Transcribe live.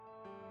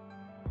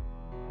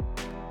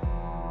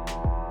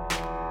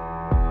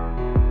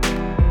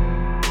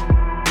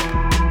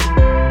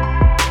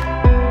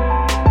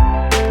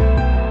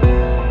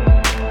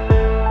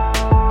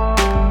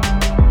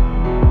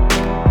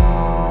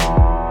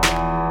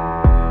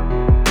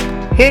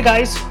Hey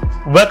guys,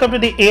 welcome to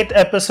the 8th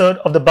episode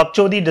of the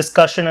Bakchodi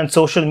Discussion and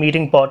Social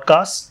Meeting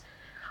Podcast.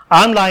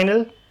 I'm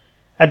Lionel,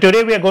 and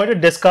today we are going to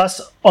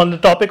discuss on the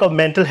topic of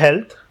mental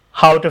health,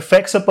 how it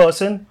affects a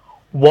person,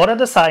 what are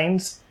the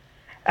signs,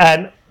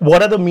 and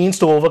what are the means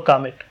to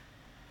overcome it.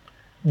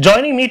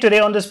 Joining me today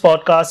on this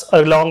podcast,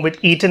 along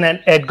with Ethan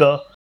and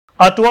Edgar,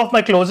 are two of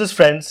my closest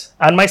friends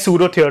and my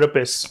pseudo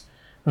therapists,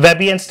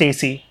 Webby and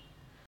Stacy.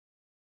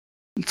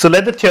 So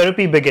let the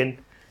therapy begin.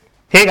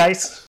 Hey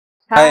guys.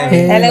 Hi,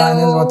 Hey everyone.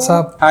 Lionel, what's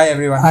up? Hi,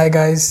 everyone. Hi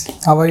guys,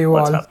 how are you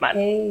What's all? up, man?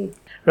 Hey.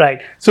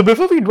 Right. So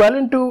before we dwell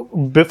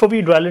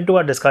into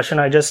our discussion,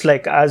 I just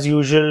like as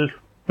usual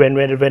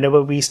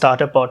whenever we start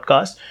a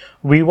podcast,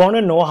 we want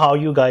to know how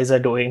you guys are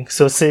doing.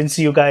 So since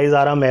you guys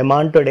are a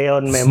mehman today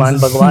or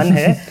mehman bhagwan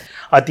hai,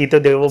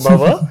 Atita Devo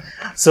Bhava.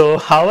 So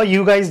how are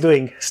you guys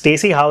doing?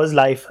 Stacy, how is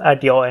life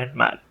at your end,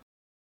 man?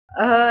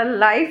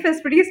 Life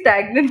is pretty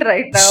stagnant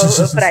right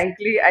now,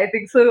 frankly. I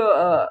think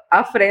so.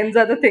 Our friends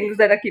are the things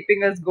that are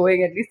keeping us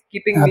going, at least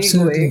keeping me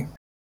Absolutely. going.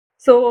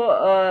 So,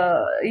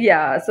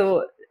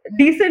 so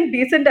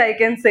decent, I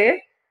can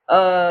say.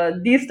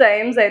 These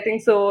times, I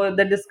think so.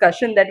 The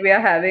discussion that we are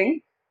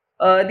having,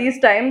 these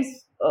times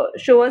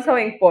show us how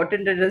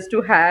important it is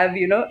to have,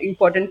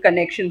 important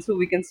connections who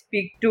we can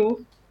speak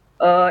to.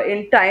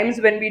 In times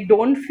when we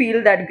don't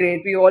feel that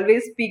great, we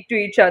always speak to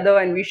each other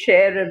and we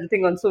share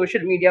everything on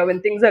social media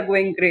when things are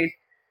going great.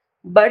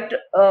 But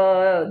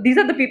these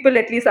are the people,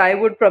 at least I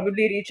would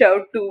probably reach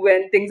out to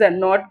when things are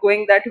not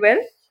going that well.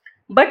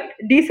 But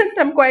decent,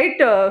 I'm quite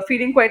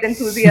feeling quite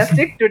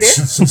enthusiastic today,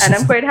 and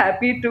I'm quite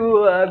happy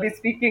to be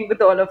speaking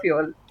with all of you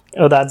all.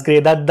 Oh, that's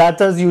great.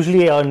 That is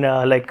usually on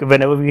like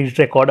whenever we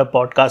record a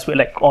podcast, we're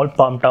like all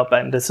pumped up,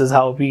 and this is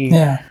how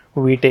Yeah.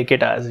 we take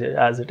it as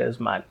it is,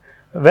 man.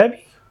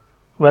 Webby,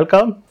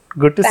 welcome.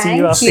 Good to see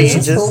you Thank after you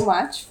ages. so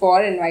much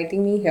for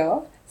inviting me here.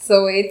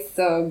 So it's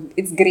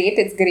great.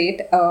 It's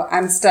great.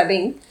 I'm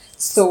studying,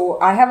 so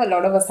I have a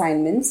lot of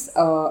assignments,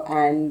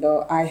 and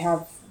I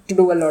have to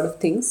do a lot of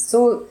things.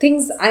 So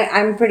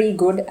I'm pretty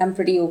good. I'm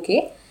pretty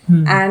okay,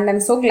 and I'm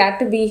so glad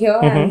to be here.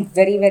 I'm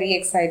very very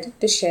excited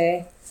to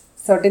share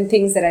certain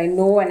things that I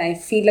know and I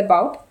feel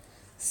about.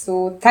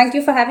 So thank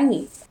you for having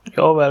me.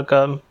 You're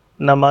welcome.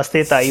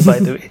 Namaste, Tai, by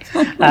the way.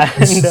 And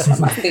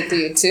Namaste to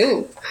you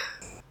too.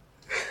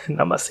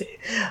 namaste.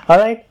 All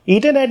right,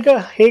 Ethan, Edgar.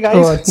 Hey guys,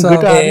 What's good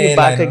up? to have Hey, you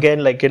back Lionel.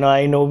 again. Like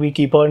I know we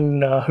keep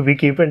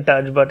in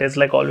touch, but it's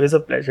like always a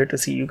pleasure to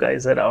see you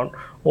guys around.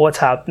 What's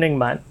happening,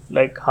 man?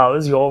 Like, how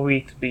has your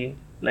week been?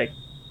 Like,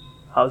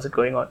 how's it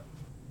going on?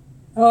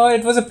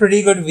 It was a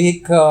pretty good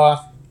week.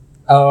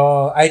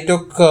 I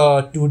took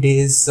 2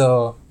 days.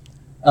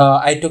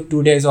 I took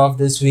 2 days off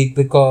this week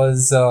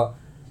because,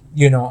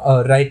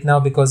 right now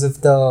because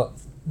of the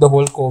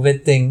whole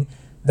COVID thing,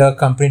 the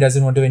company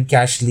doesn't want to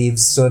encash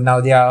leaves. So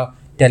now they are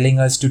telling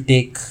us to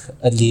take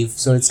a leave.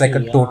 So it's like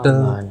a Yeah, total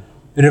man.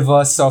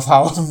 reverse of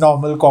how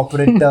normal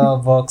corporate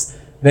works,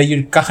 where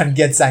you can't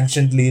get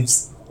sanctioned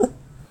leaves.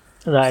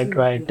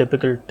 Right.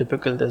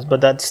 Typical this,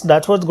 but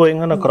that's what's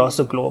going on across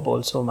the globe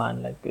also,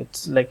 man. Like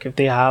it's like if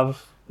they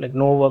have like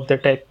no work, they're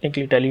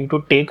technically telling you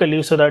to take a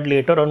leave so that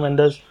later on when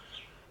there's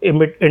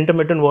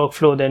intermittent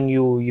workflow, then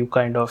you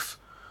kind of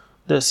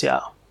this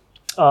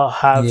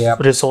have Yep.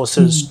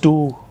 resources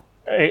to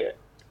uh,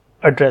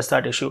 address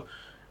that issue.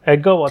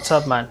 Edgar, what's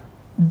up, man?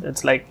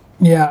 It's like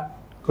Yeah.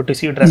 good to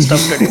see you dressed up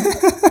today.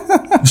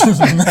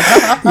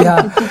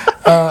 Yeah.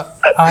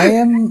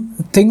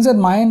 Things at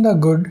my end are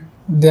good.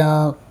 They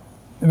are,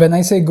 when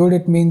I say good,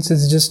 it means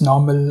it's just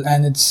normal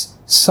and it's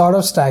sort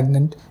of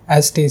stagnant,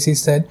 as Stacy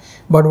said.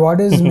 But what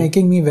is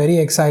making me very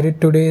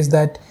excited today is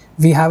that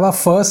we have our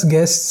first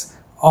guests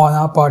on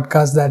our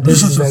podcast, that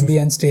is Webby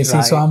and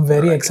Stacy. So Right, I'm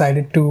very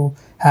excited to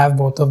have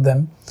both of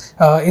them.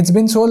 It's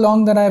been so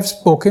long that I've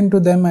spoken to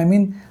them. I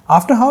mean,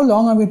 after how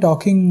long are we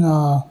talking?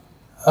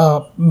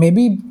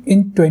 Maybe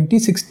in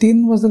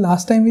 2016 was the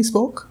last time we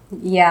spoke.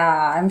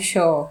 Yeah, I'm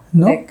sure.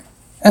 No? Like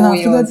And 4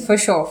 after years, that-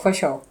 for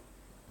sure.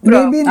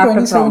 Maybe in After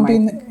prom,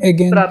 2017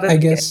 again, I Probably,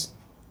 guess.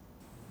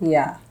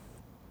 Yeah.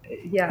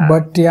 Yeah.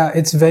 But yeah,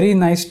 it's very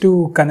nice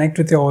to connect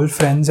with your old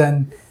friends,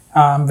 and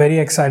I'm very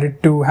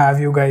excited to have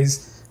you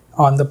guys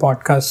on the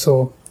podcast.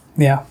 So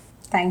yeah,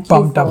 Thank you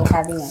Pumped for up.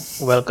 having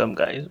us. Welcome,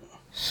 guys.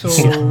 so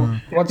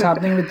what's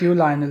happening with you,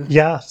 Lionel?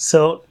 Yeah,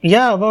 so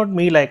yeah, about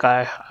me, like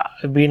I've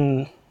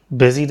been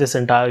busy this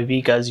entire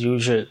week as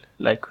usual,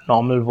 like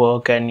normal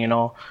work and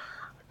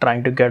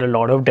trying to get a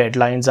lot of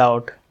deadlines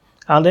out.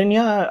 And then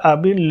yeah,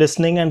 I've been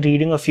listening and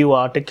reading a few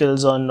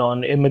articles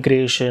on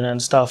immigration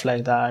and stuff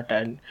like that.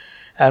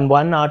 And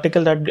one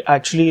article that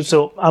actually,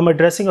 so I'm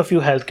addressing a few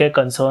healthcare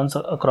concerns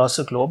across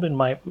the globe in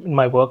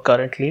my work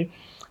currently.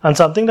 And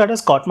something that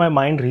has caught my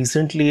mind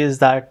recently is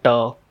that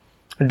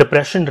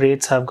depression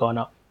rates have gone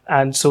up,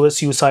 and so is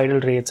suicidal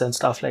rates and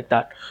stuff like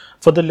that.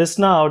 For the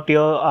listener out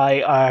here,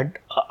 I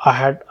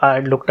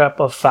had looked up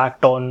a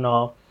fact on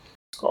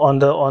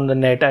the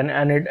net,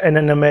 and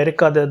in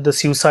America the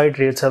suicide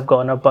rates have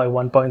gone up by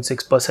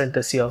 1.6%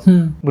 this year,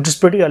 which is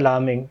pretty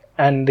alarming.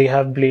 And they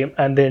have blame,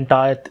 and the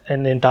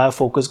entire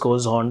focus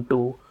goes on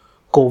to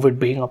COVID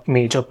being a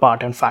major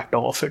part and factor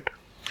of it.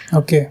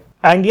 Okay.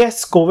 And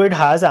yes, COVID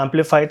has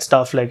amplified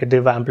stuff, like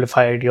they've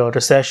amplified your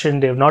recession.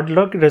 They've not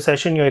looked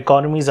recession, your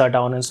economies are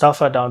down and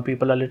stuff are down.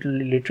 People are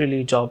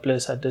literally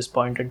jobless at this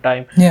point in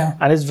time. Yeah.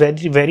 And it's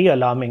very, very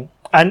alarming.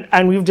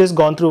 And we've just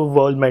gone through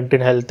World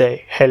Mental Health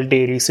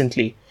Day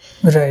recently.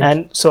 Right.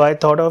 And so I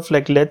thought of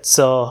like let's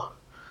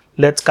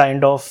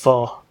kind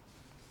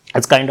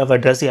of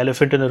address the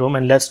elephant in the room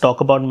and let's talk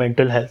about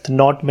mental health.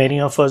 Not many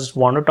of us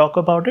want to talk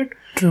about it,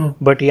 True.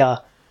 but yeah.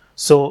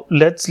 So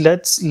let's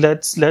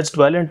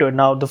dwell into it.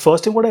 Now, the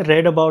first thing what I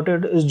read about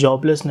it is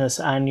joblessness,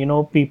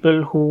 and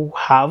people who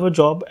have a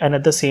job and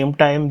at the same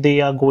time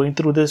they are going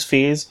through this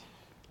phase,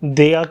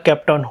 they are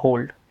kept on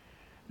hold.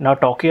 Now,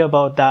 talking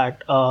about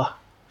that,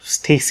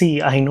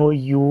 Stacy, I know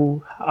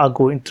you are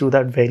going through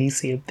that very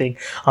same thing.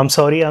 I'm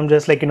sorry, I'm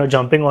just like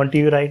jumping onto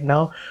you right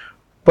now,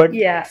 but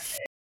Yeah.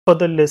 for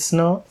the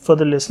listener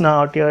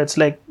out here, it's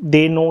like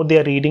they know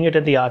they're reading it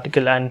in the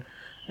article, and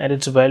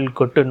it's well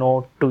good to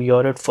know to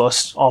hear it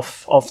first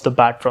off the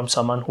bat from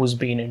someone who's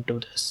been into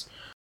this.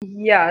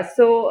 Yeah,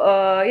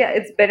 so yeah,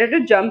 it's better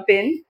to jump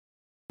in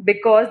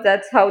because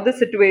that's how the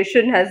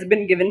situation has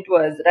been given to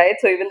us, right?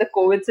 So even the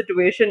COVID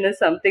situation is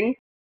something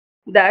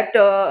that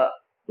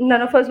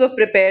none of us were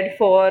prepared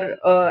for,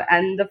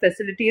 and the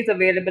facilities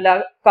available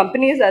are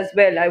companies as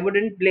well. I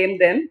wouldn't blame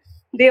them.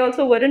 They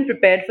also weren't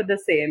prepared for the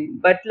same.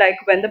 But like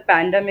when the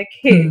pandemic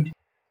hit,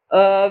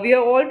 we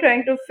are all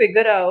trying to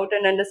figure out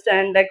and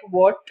understand like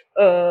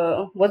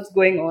what's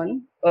going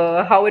on,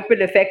 how it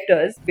will affect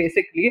us,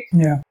 basically,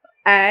 Yeah.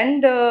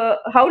 and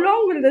how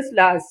long will this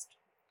last?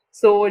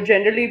 So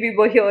generally we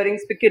were hearing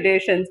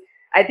speculations.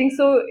 I think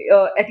so,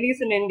 at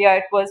least in India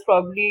it was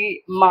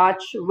probably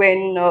March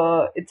when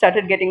it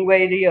started getting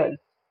very real.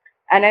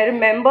 And I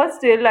remember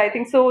still, I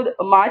think so,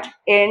 March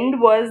end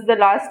was the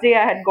last day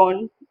I had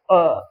gone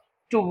uh,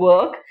 to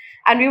work,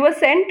 and we were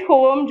sent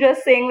home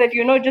just saying that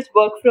just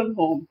work from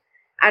home.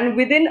 And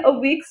within a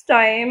week's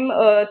time,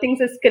 things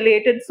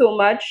escalated so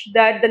much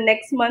that the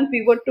next month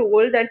we were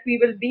told that we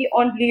will be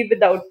on leave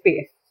without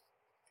pay.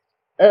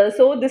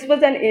 So this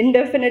was an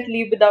indefinite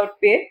leave without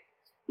pay,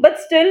 but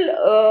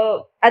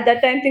still, at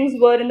that time things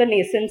were in the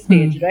nascent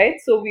stage, right?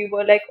 So we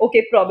were like,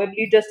 okay,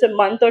 probably just a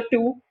month or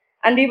two,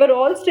 and we were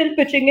all still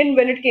pitching in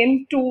when it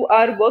came to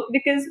our work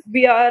because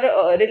we are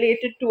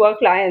related to our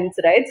clients,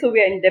 right? So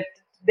we are in debt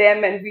to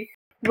them, and we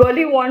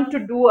really want to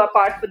do our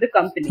part for the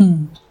company.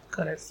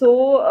 Correct.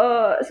 So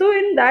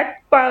in that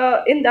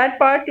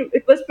part,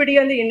 it was pretty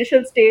on the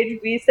initial stage.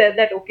 We said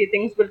that okay,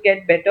 things will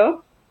get better.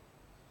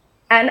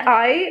 And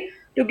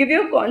to give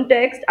you a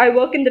context, I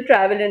work in the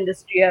travel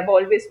industry. I've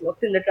always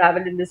worked in the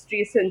travel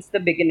industry since the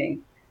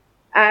beginning.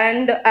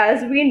 And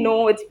as we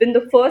know, it's been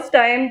the first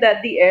time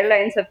that the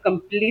airlines have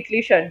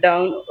completely shut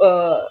down,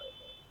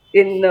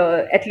 in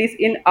at least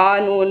in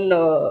our known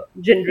Right.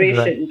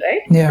 generation,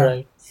 right? Yeah.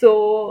 Right.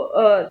 So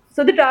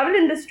the travel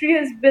industry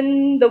has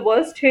been the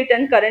worst hit,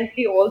 and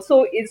currently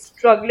also is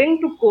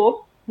struggling to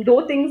cope.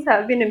 Though things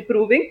have been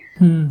improving,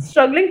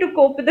 struggling to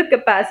cope with the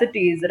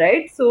capacities,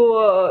 right?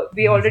 So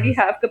we already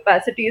have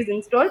capacities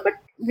installed, but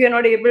we are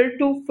not able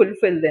to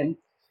fulfill them.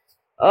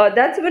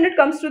 That's when it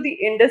comes to the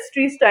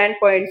industry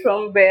standpoint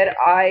from where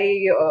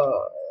I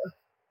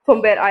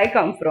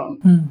come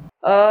from.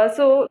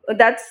 So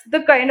that's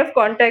the kind of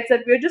context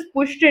that we're just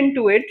pushed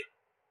into it,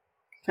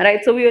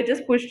 right? So we were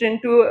just pushed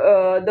into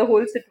the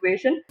whole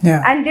situation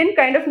Yeah. and didn't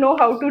kind of know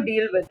how to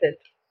deal with it.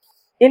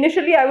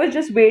 Initially I was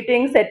just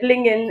waiting,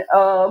 settling in,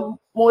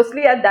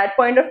 mostly at that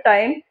point of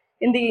time.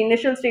 In the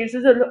initial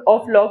stages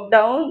of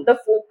lockdown, the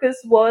focus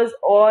was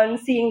on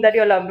seeing that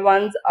your loved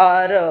ones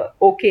are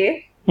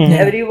okay, Yeah.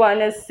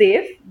 everyone is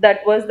safe.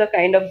 That was the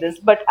kind of this.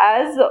 But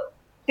as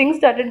things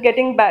started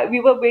getting back, we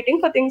were waiting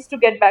for things to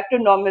get back to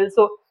normal.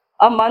 So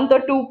a month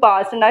or two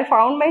passed, and I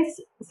found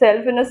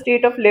myself in a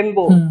state of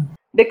limbo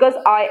because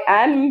I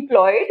am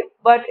employed,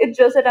 but it's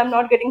just that I'm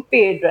not getting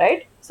paid,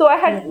 right? So I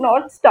had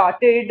not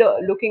started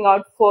looking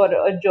out for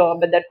a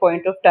job at that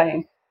point of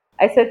time.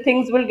 I said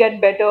things will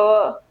get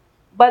better,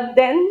 but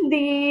then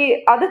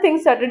the other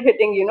things started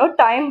hitting.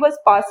 Time was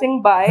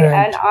passing by,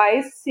 and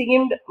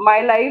Right. my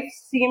life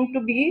seemed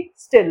to be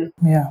still.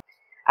 Yeah.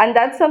 And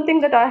that's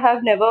something that I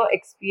have never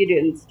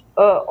experienced.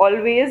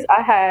 Always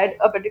I had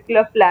a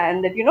particular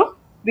plan that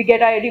we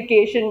get our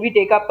education, we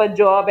take up a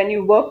job, and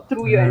you work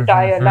through your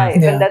entire life,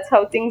 and Yeah. that's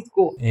how things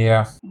go.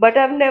 Yeah. But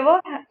I've never,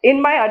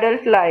 in my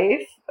adult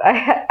life,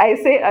 I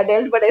say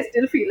adult, but I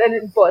still feel an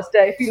imposter.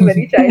 I feel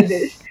very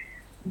childish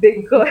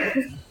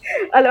because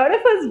a lot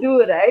of us do,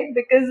 right?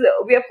 Because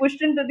we are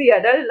pushed into the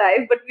adult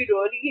life, but we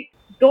really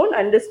don't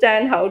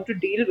understand how to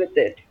deal with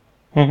it.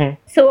 Mm-hmm.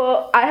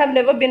 So I have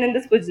never been in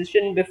this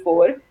position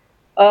before,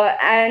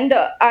 and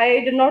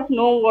I did not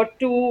know what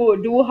to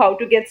do, how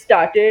to get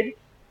started.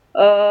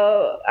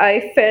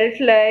 I felt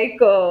like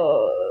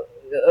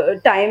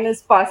time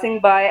is passing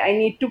by. I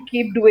need to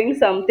keep doing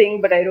something,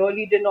 but I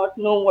really did not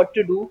know what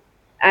to do.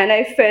 And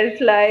I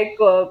felt like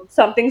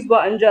some things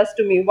were unjust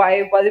to me.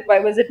 Why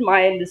was it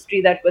my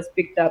industry that was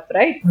picked up,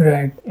 right?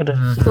 Right. Right.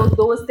 So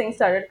those things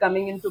started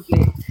coming into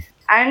play.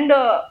 And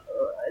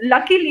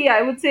luckily,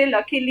 I would say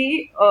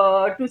luckily,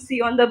 to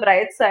see on the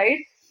bright side,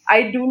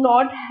 I do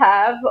not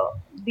have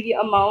the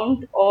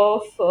amount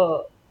of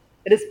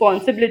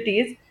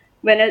responsibilities.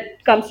 When it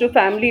comes to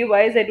family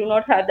wise, I do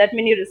not have that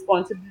many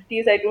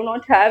responsibilities. I do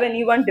not have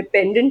anyone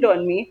dependent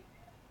on me.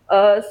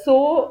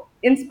 So,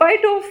 in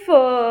spite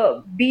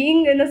of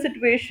being in a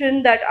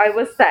situation that I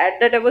was sad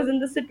that I was in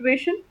the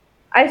situation,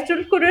 I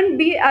still couldn't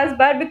be as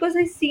bad because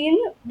I seen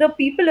the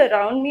people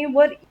around me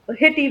were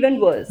hit even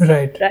worse,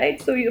 Right.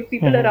 right? So, your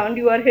people Mm-hmm. around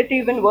you are hit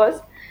even worse,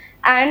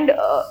 and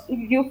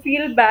you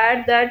feel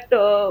bad that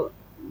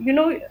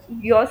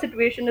your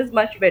situation is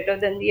much better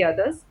than the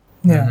others.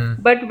 Yeah.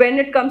 But when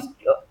it comes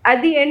to,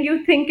 at the end,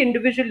 you think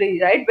individually,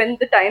 right? When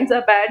the times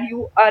are bad,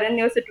 you are in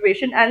your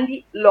situation, and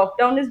the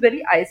lockdown is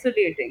very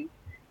isolating.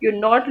 You're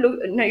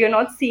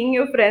not seeing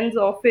your friends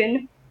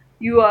often.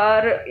 You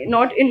are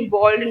not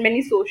involved in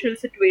many social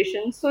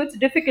situations, so it's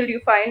difficult.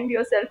 You find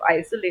yourself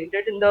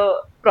isolated in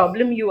the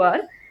problem you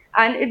are,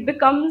 and it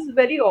becomes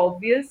very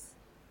obvious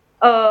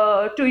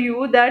to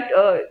you that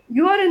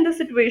you are in the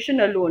situation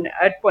alone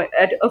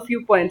at a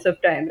few points of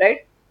time, right?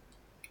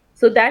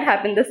 So that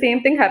happened. The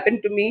same thing happened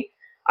to me.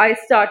 I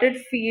started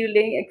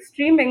feeling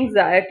extreme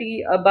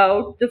anxiety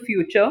about the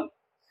future.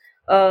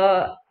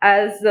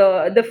 As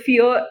the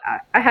fear,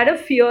 I had a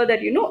fear that,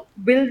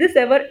 will this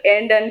ever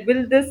end, and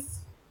will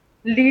this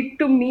lead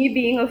to me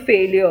being a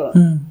failure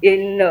Hmm.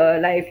 in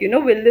life?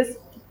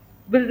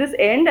 Will this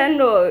end,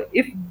 and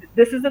if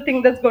this is the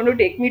thing that's going to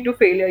take me to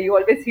failure? You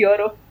always hear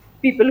of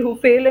people who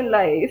fail in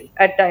life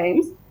at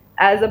times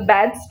as a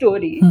bad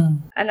story, Hmm.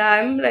 and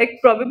I'm like,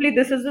 probably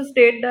this is the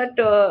state that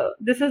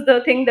this is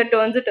the thing that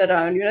turns it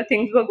around.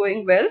 Things were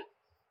going well,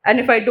 and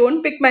if I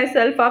don't pick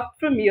myself up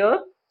from here,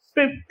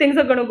 things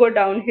are going to go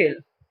downhill.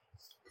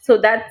 So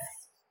that's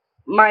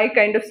my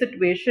kind of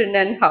situation,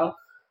 and how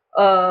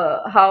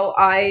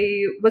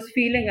I was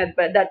feeling at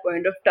that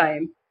point of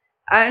time.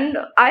 And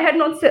I had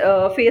not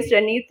faced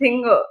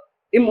anything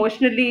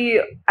emotionally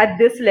at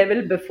this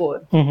level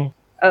before. Mm-hmm.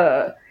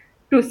 uh,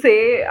 to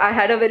say I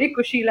had a very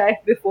cushy life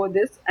before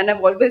this, and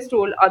I've always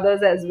told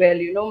others as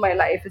well, my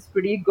life is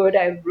pretty good.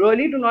 I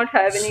really do not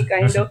have any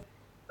kind of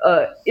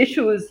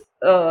issues.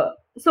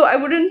 So I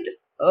wouldn't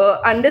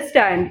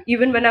understand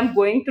even when I'm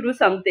going through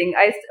something.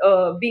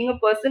 Being a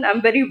person,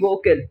 I'm very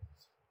vocal.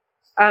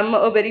 I'm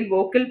a very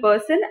vocal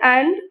person,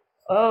 and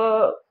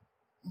uh,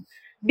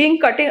 being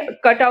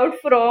cut out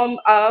from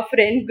a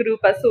friend group,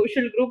 a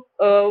social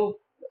group,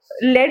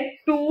 led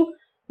to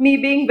me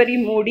being very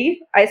moody.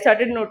 I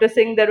started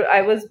noticing that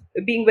I was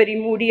being very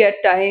moody at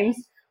times,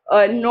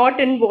 not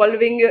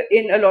involving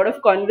in a lot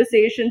of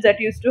conversations that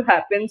used to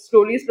happen,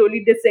 slowly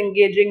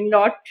disengaging,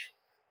 not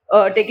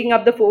taking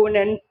up the phone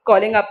and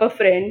calling up a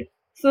friend.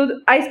 So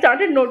I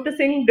started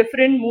noticing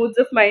different moods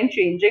of mine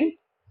changing,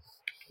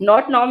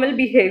 not normal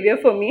behavior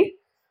for me.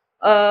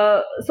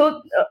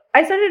 So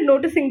I started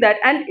noticing that,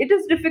 and it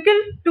is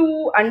difficult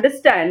to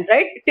understand,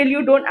 right? Till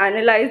you don't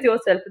analyze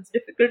yourself, it's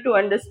difficult to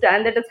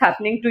understand that it's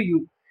happening to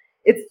you.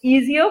 It's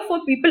easier for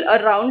people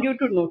around you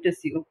to notice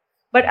you,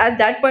 but at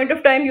that point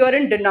of time, you're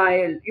in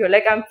denial. You're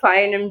like, I'm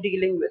fine, I'm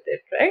dealing with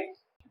it, right?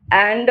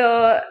 And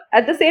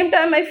at the same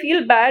time, I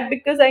feel bad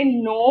because I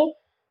know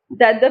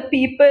that the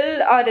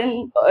people are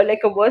in like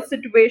a worse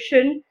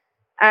situation,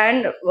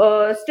 and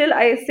still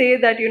I say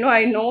that,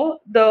 I know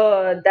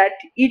that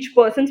each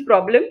person's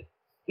problem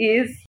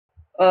is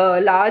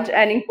large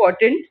and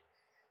important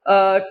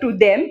to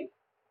them.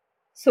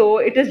 So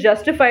it is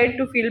justified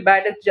to feel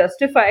bad, it's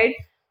justified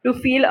to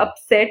feel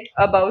upset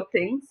about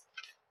things.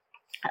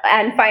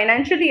 And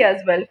financially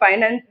as well,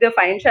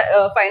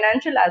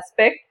 financial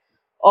aspect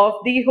of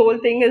the whole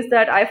thing is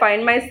that I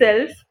find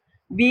myself,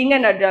 being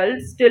an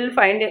adult, still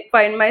find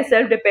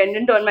myself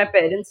dependent on my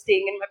parents,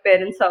 staying in my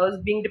parents house,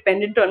 being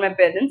dependent on my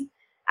parents.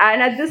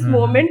 And at this Mm-hmm.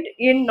 moment,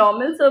 in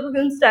normal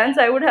circumstance,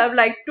 I would have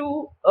liked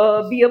to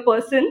be a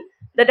person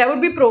that I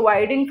would be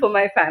providing for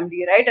my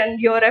family, right? And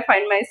here I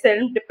find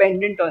myself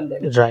dependent on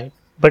them. Right.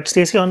 But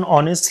Stacey, on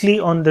honestly,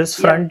 on this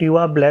Yeah. front, you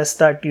are blessed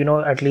that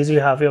at least you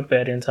have your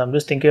parents. I'm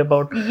just thinking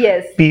about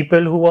Yes.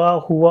 people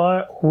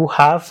who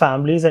have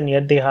families and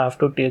yet they have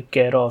to take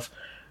care of.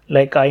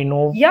 Like I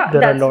know Yeah,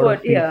 there are a that's lot what.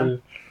 of Yeah. people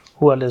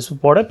who are this.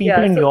 What are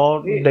people Yeah. in So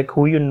your like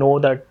who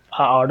that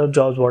are out of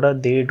jobs? What are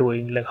they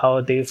doing? Like how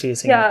are they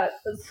facing it?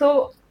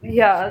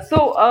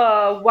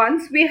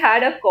 Once we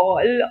had a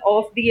call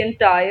of the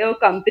entire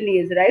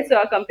companies, right? So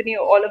our company,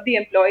 all of the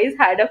employees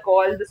had a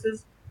call. This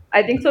is,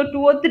 I think, so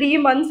 2 or 3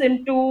 months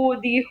into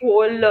the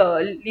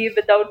whole leave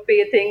without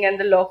pay thing and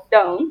the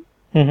lockdown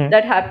Mm-hmm.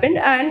 that happened.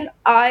 And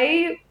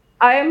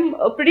I'm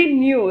pretty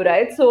new,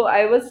 right? So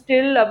I was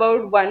still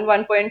about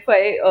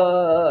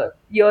 1.5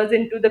 years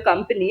into the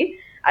company,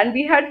 and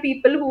we had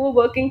people who were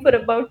working for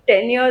about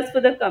 10 years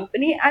for the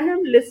company, and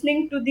I'm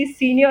listening to these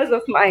seniors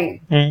of mine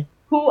Mm-hmm.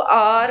 who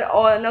are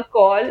on a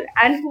call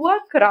and who are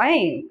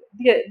crying.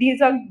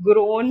 These are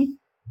grown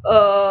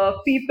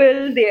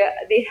people.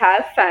 They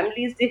have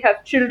families, they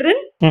have children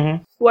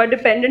Mm-hmm. who are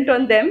dependent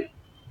on them,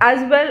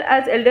 as well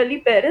as elderly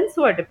parents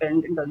who are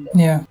dependent on them.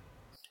 Yeah.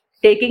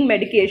 taking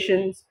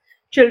medications,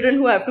 children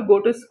who have to go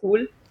to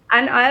school.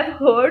 And I have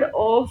heard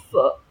of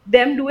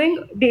them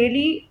doing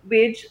daily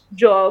wage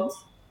jobs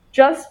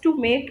just to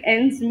make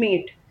ends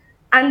meet.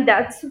 And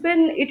that's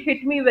when it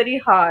hit me very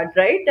hard,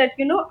 right? That,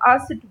 our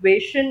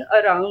situation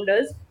around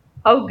us,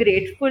 how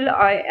grateful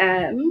I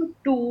am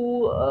to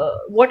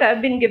what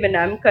I've been given.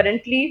 I'm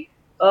currently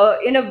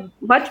in a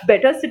much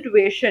better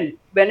situation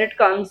when it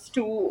comes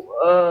to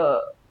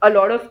a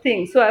lot of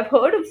things. So I've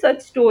heard of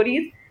such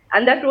stories,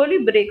 and that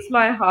really breaks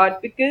my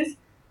heart, because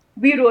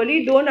we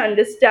really don't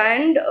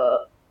understand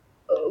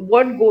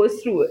what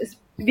goes through us.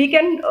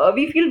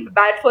 We feel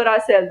bad for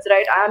ourselves,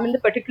 right? I am in the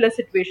particular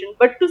situation,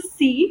 but to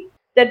see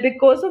that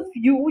because of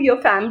you,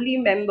 your family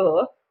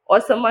member, or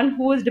someone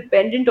who is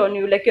dependent on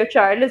you, like your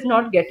child, is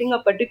not getting a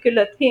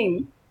particular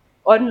thing,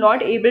 or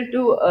not able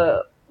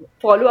to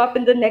follow up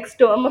in the next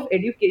term of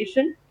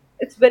education,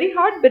 it's very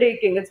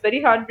heartbreaking. It's very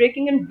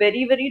heartbreaking and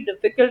very, very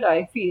difficult,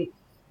 I feel.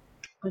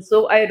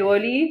 So I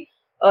really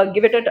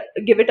give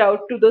it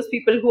out to those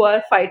people who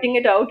are fighting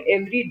it out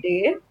every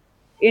day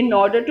in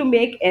order to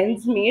make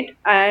ends meet.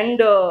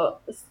 And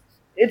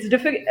it's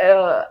difficult.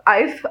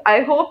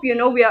 I hope, we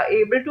are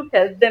able to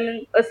help them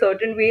in a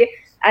certain way.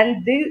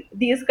 And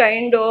these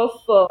kind of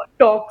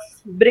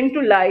talks bring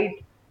to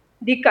light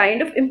the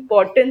kind of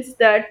importance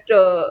that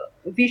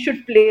we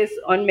should place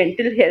on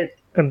mental health,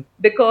 And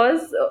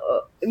because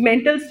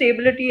mental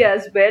stability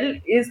as well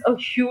is a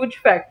huge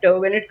factor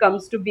when it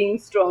comes to being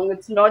strong.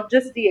 It's not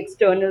just the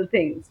external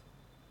things.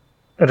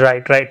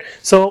 right, right.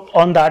 So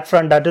on that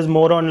front, that is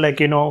more on like,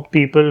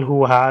 people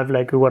who have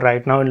like who are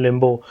right now in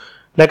limbo.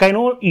 Like I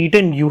know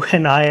Eaton, you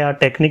and I are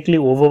technically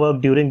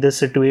overworked during this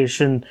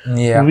situation.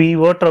 Yeah. We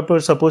were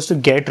supposed to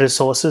get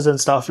resources and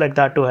stuff like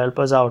that to help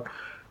us out.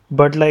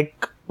 But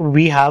like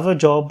we have a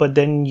job, but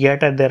then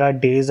yet there are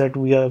days that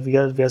we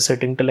are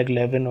sitting till like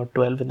 11 or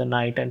 12 in the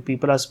night, and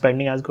people are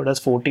spending as good as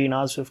 14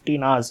 hours,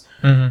 15 hours,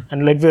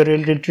 and like we're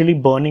literally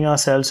burning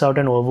ourselves out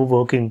and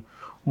overworking.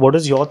 What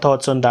is your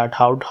thoughts on that?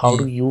 How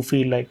do Yeah. you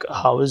feel, like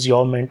how is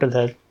your mental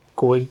health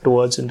going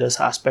towards in this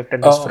aspect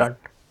and this front?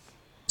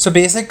 So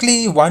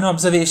basically, one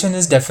observation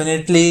is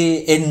definitely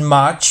in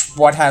March.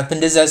 What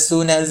happened is, as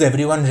soon as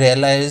everyone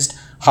realized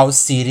how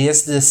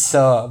serious this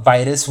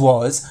virus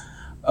was,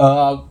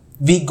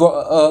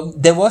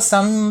 there were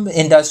some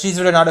industries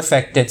that were not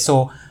affected.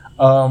 So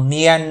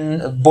me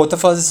and both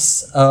of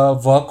us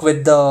work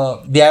with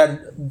we are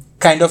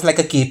kind of like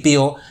a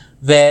KPO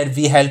where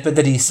we help with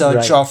the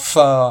research Right.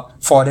 of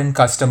foreign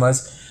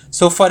customers.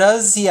 So for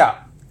us, yeah,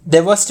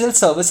 there were still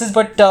services,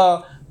 but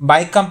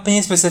my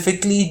company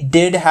specifically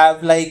did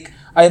have like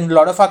a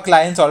lot of our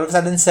clients all of a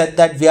sudden said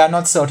that we are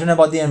not certain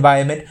about the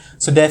environment,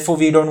 so therefore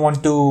we don't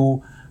want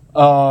to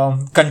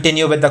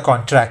continue with the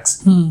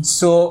contracts.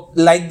 So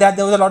like that,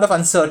 there was a lot of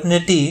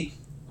uncertainty.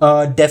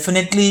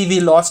 Definitely, we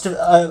lost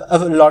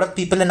a lot of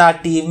people in our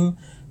team.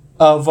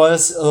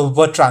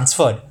 Were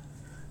transferred.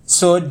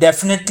 So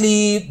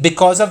definitely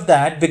because of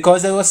that,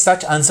 because there was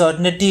such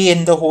uncertainty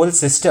in the whole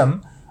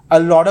system, a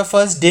lot of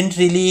us didn't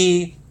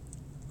really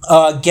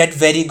get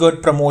very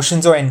good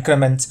promotions or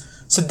increments.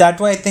 So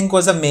that one I think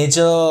was a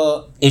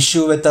major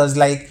issue with us.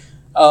 Like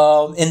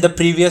in the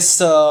previous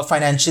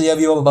financial year,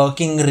 we were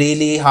working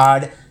really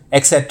hard,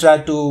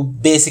 etc., to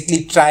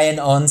basically try and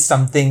earn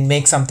something,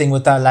 make something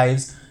with our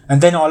lives,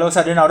 and then all of a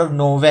sudden, out of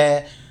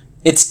nowhere,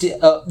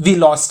 we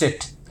lost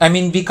it. I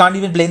mean, we can't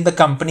even blame the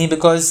company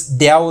because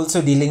they are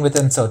also dealing with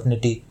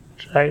uncertainty.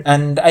 Right.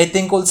 And I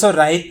think also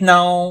right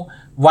now,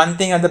 one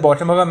thing at the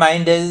bottom of my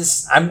mind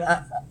is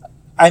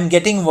I'm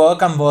getting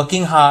work, I'm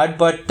working hard,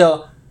 but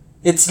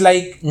it's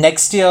like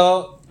next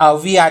year, are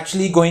we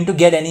actually going to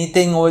get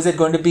anything, or is it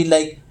going to be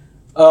like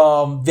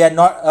we are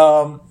not?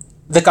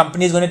 The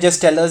company is going to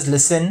just tell us,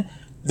 listen,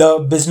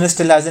 the business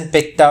still hasn't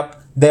picked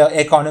up, the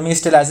economy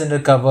still hasn't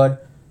recovered,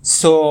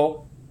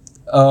 so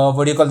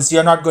what do you call this?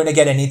 You're not going to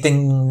get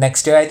anything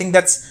next year. I think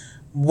that's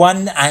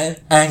one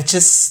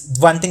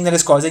thing that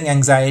is causing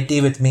anxiety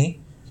with me.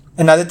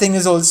 Another thing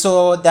is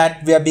also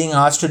that we are being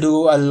asked to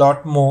do a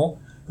lot more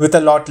with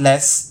a lot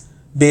less.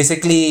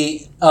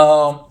 Basically,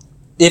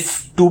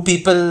 if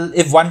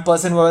one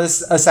person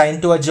was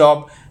assigned to a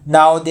job,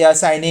 now they are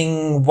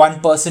assigning one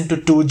person to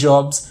two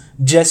jobs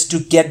just to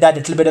get that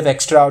little bit of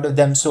extra out of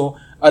them. So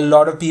a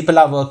lot of people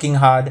are working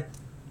hard.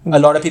 A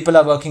lot of people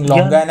are working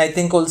longer, Yeah. and I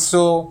think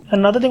also,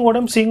 Another thing,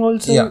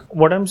 yeah,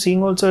 what I'm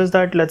seeing also is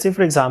that, let's say,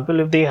 for example,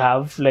 if they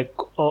have like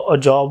a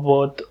job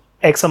worth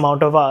X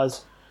amount of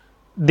hours,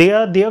 they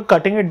are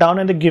cutting it down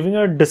and they're giving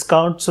a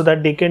discount so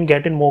that they can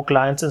get in more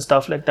clients and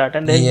stuff like that.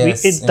 And then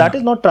yes, that yeah.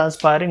 is not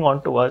transpiring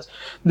onto us.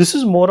 This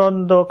is more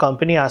on the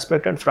company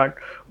aspect and front.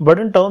 But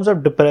in terms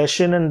of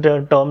depression and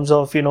in terms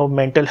of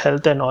mental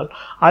health and all,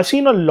 I've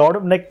seen a lot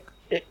of like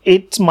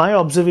it's my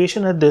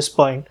observation at this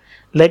point.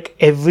 Like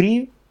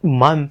every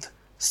month,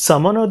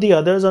 someone or the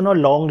others on a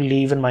long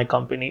leave in my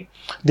company.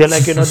 They're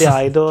like,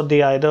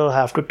 they either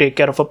have to take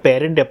care of a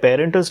parent, their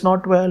parent is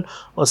not well,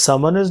 or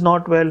someone is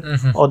not well,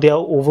 or they are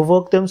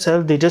overworked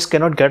themselves. They just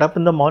cannot get up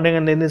in the morning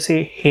and then they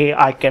say, hey,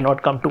 I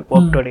cannot come to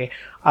work today.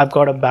 I've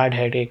got a bad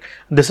headache.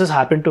 This has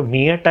happened to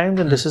me at times,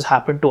 and this has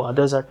happened to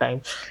others at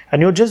times.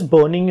 And you're just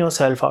burning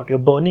yourself out. You're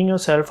burning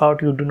yourself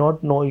out. You do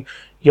not know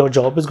your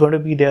job is going to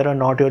be there or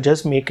not. You're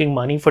just making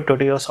money for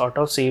today. You're sort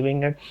of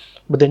saving it,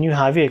 but then you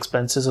have your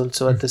expenses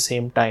also at the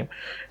same time.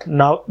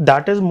 Now,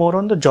 that is more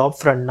on the job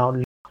front. Now,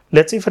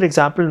 let's say, for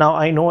example, now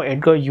I know,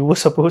 Edgar, you were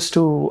supposed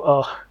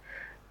to.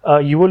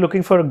 You were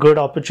looking for a good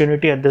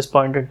opportunity at this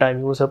point in time.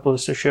 You were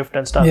supposed to shift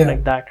and stuff Yeah.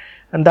 like that,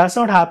 and that's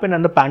not happened.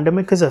 And the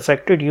pandemic has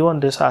affected you on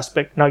this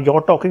aspect. Now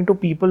you're talking to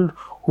people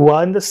who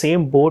are in the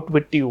same boat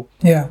with you.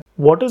 Yeah.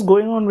 What is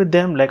going on with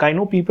them? Like, I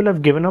know people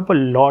have given up a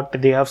lot.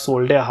 They have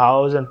sold their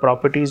house and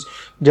properties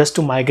just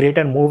to migrate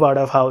and move out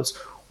of house.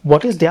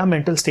 What is their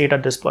mental state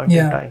at this point in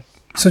Yeah. time?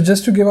 So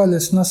just to give our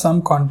listeners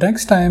some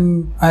context, I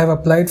have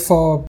applied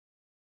for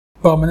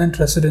permanent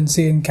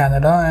residency in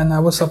Canada, and I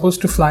was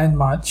supposed to fly in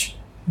March,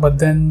 but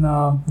then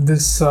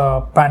this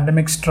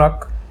pandemic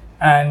struck,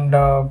 and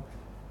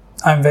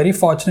I'm very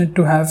fortunate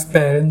to have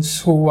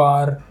parents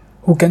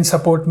who can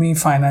support me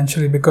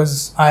financially,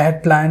 because I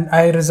had planned.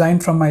 I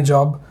resigned from my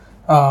job,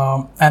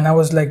 and I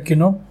was like,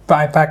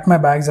 I packed my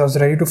bags. I was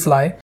ready to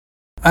fly,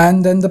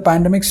 and then the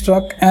pandemic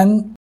struck,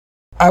 and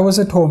I was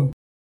at home.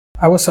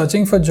 I was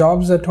searching for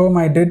jobs at home.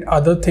 I did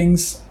other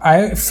things.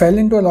 I fell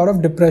into a lot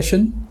of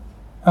depression,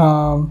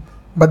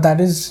 but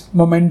that is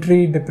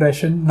momentary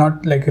depression,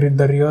 not like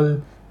the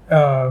real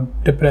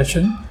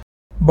depression.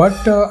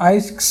 But I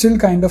still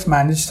kind of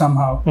managed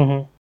somehow.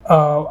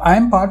 I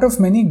am part of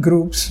many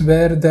groups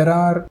where there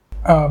are,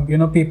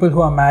 people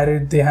who are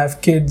married, they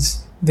have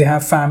kids, they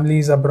have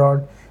families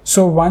abroad.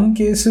 So one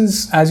case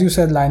is, as you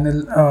said,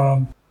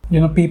 Lionel,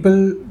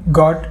 people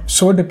got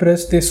so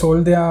depressed, they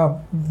sold their.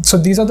 So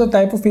these are the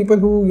type of people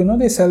who,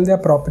 they sell their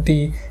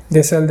property,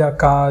 they sell their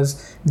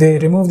cars, they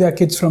remove their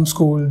kids from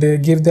school, they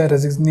give their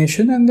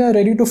resignation, and they are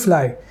ready to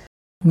fly.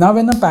 Now,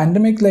 when a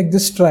pandemic like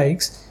this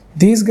strikes,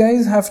 these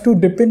guys have to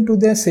dip into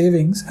their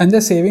savings, and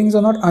their savings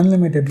are not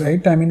unlimited,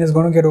 right? I mean, it's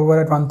going to get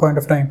over at one point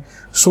of time.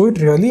 So it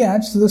really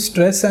adds to the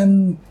stress,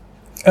 and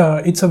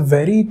it's a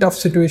very tough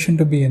situation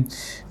to be in.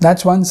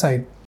 That's one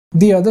side.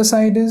 The other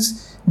side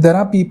is there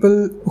are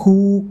people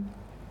who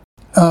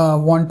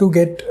want to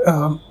get,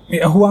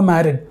 who are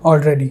married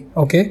already,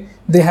 okay?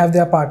 They have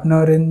their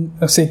partner in,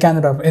 say,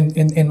 Canada,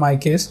 in my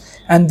case,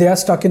 and they are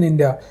stuck in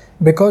India.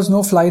 Because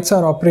no flights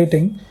are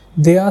operating,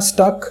 they are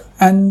stuck,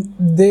 and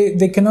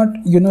they cannot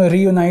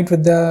reunite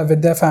with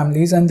their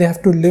families, and they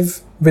have to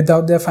live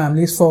without their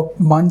families for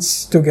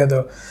months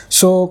together.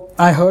 So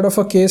I heard of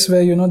a case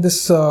where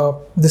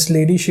this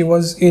lady, she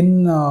was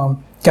in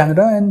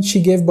Canada, and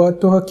she gave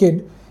birth to her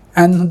kid,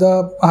 and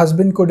the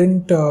husband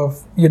couldn't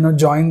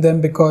join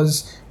them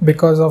because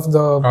of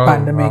the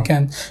pandemic. Wow.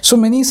 And so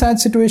many sad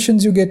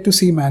situations you get to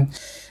see, man.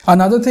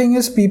 Another thing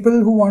is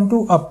people who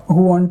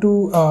want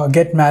to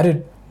get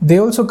married, they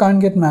also can't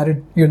get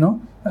married.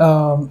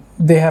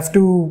 They have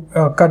to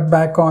cut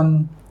back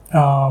on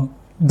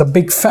the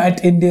big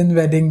fat Indian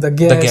wedding, the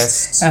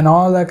guests, and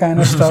all that kind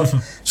of stuff.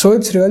 So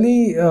it's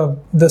really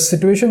the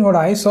situation. What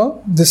I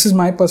saw, this is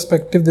my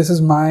perspective. This is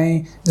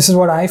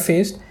what I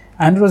faced,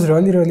 and it was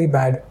really, really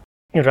bad.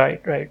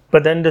 Right.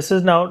 But then this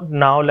is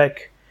now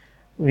like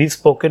we've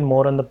spoken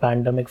more on the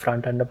pandemic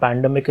front, and the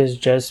pandemic has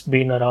just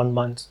been around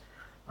months.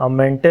 Our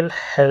mental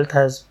health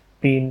has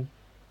been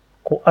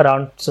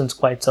around since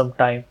quite some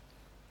time,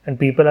 and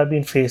people have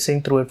been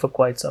facing through it for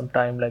quite some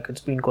time. Like, it's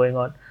been going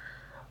on.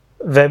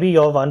 Webby,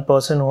 you're one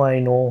person who I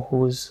know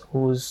who's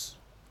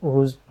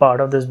part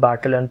of this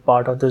battle and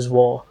part of this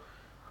war,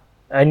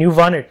 and you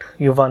won it.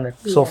 You won it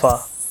so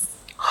far.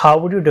 How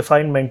would you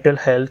define mental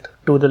health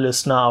to the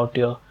listener out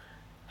here,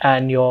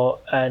 and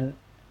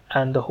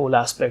the whole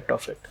aspect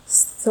of it?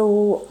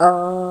 So,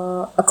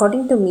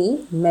 according to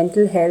me,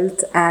 mental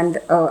health, and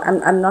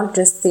I'm not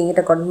just saying it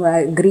according to, I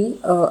agree,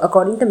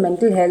 according to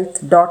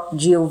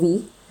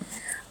mentalhealth.gov,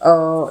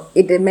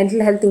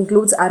 mental health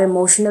includes our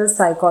emotional,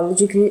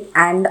 psychological,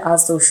 and our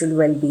social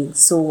well-being.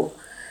 So,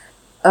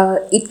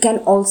 it can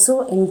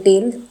also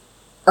entail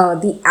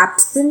the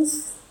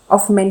absence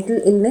of mental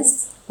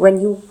illness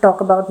when you talk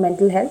about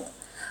mental health.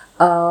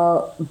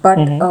 But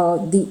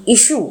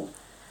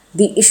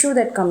the issue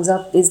that comes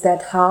up is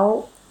that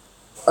how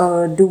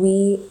do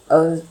we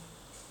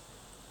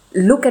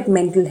look at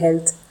mental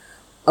health?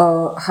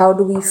 How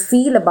do we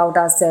feel about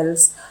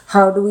ourselves?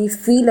 How do we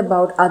feel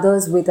about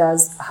others with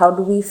us? How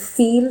do we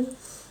feel?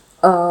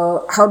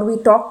 How do we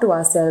talk to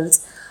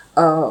ourselves?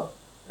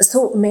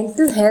 So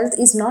mental health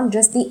is not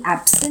just the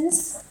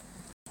absence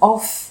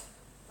of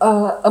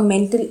a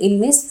mental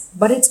illness,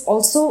 but it's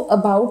also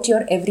about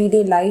your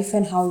everyday life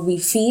and how we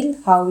feel,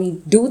 how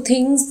we do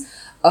things,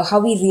 how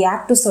we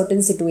react to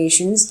certain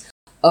situations,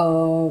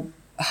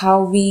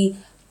 how we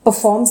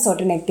perform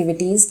certain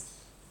activities,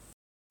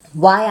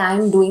 why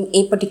I'm doing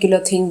a particular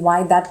thing,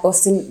 why that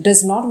person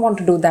does not want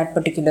to do that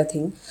particular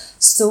thing.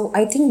 So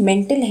I think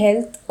mental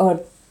health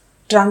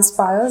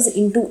transpires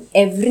into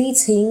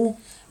everything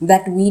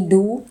that we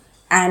do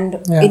and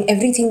Yeah. in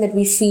everything that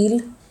we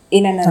feel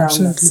in and around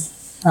Absolutely.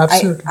 us.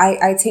 Absolutely.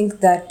 I think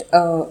that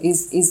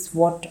is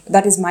what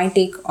that is my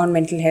take on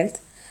mental health,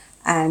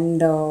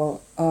 and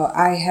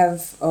I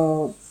have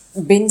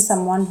been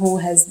someone who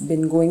has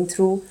been going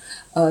through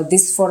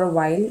this for a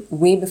while,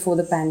 way before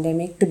the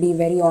pandemic. To be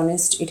very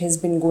honest, it has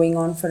been going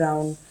on for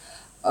around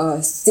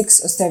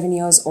 6 or 7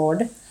 years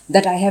odd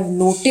that I have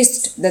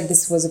noticed that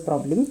this was a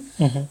problem.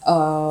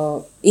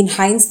 In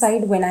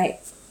hindsight, when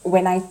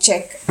I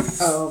check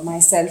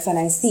myself and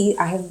I see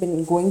I have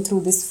been going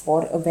through this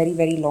for a very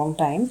very long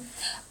time,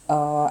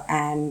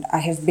 and I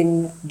have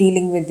been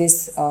dealing with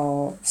this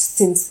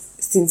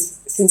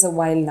since a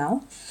while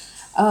now.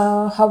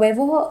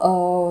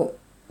 However,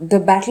 the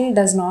battle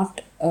does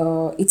not.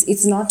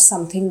 It's not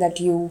something that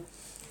you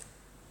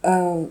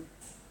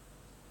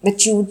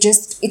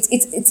just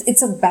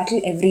it's a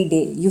battle every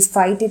day. You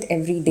fight it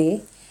every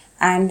day,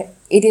 and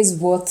it is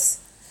worth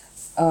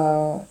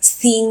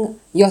seeing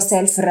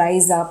yourself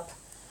rise up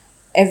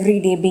every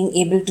day, being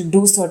able to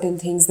do certain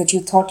things that you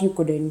thought you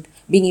couldn't,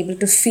 being able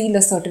to feel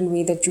a certain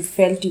way that you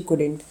felt you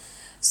couldn't.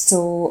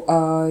 So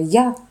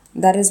yeah,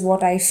 that is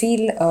what I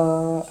feel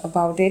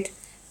about it,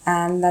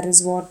 and that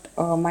is what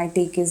my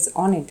take is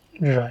on it.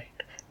 Right.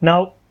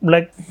 Now,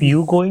 like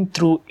you going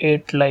through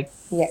it, like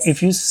Yes.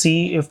 if you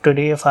see, if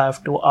today, if I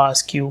have to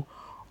ask you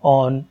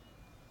on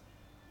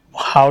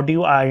how do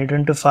you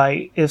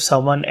identify if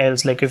someone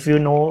else, like if you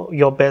know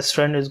your best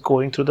friend is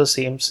going through the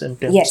same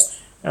symptoms Yes.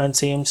 and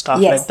same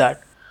stuff like Yes.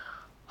 that,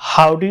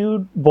 how do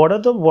you, what are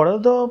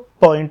the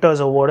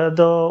pointers or what are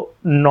the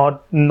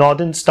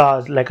northern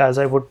stars, like as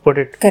I would put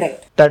it,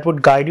 Correct. that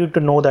would guide you to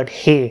know that,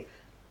 hey,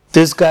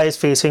 this guy is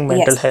facing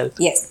mental Yes. health?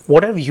 Yes.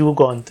 What have you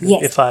gone through,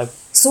 Yes.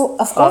 So,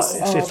 of course,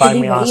 if to I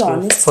be may very ask you, for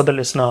honest, the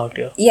listener out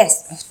here?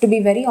 yes, to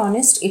be very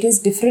honest, it is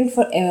different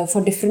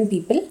for different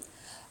people.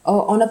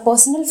 On a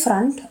personal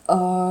front,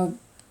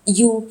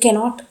 you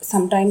cannot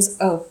sometimes.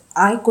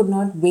 I could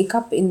not wake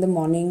up in the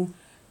morning.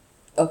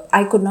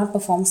 I could not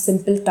perform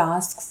simple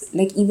tasks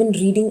like even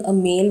reading a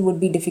mail would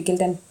be difficult,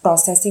 and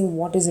processing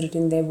what is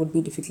written there would be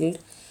difficult.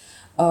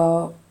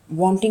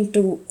 Wanting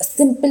to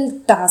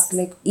simple tasks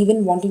like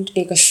even wanting to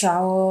take a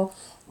shower,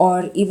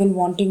 or even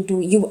wanting to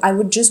you I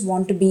would just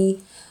want to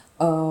be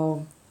uh,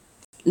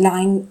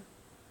 lying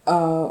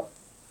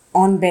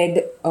on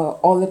bed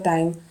all the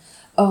time.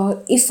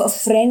 If a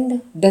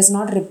friend does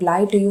not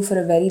reply to you for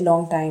a very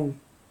long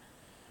time,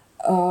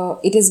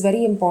 it is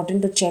very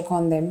important to check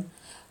on them.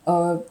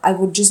 I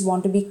would just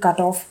want to be cut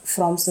off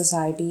from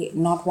society,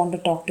 not want to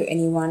talk to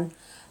anyone.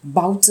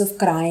 Bouts of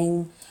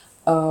crying,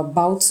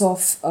 bouts of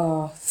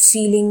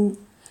feeling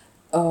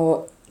uh,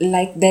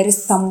 like there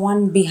is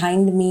someone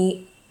behind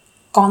me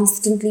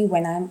constantly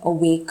when I'm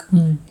awake,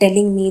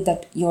 telling me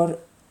that you're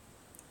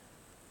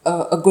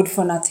a good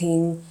for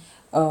nothing,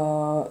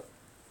 uh,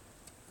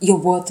 you're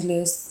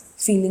worthless,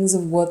 feelings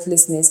of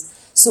worthlessness.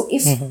 So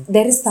if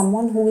there is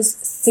someone who is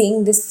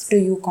saying this to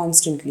you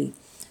constantly,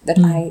 that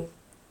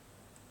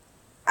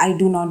I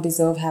do not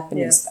deserve Yeah.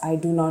 happiness, I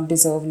do not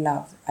deserve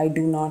love, I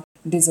do not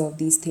deserve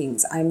these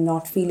things, I'm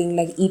not feeling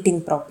like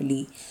eating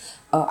properly,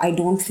 I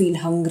don't feel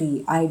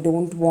hungry, I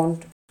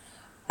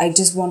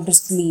just want to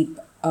sleep.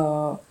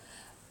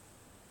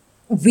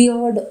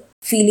 Weird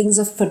feelings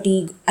of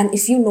fatigue. And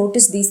if you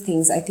notice these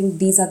things, I think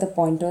these are the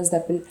pointers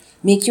that will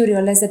make you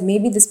realize that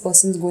maybe this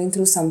person is going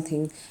through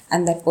something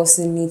and that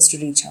person needs to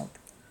reach out,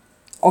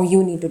 or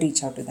you need to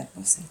reach out to that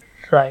person.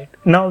 Right.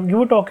 Now, you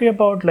were talking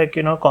about, like,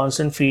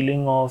 constant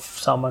feeling of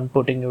someone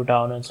putting you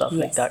down and stuff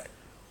like Yes. that.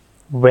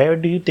 Where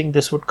do you think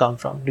this would come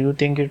from? Do you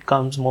think it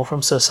comes more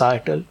from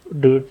societal?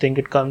 Do you think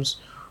it comes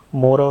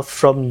more of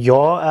from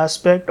your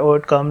aspect, or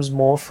it comes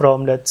more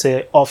from, let's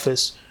say,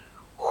 office?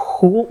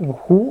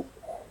 Who,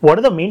 what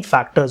are the main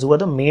factors? Who are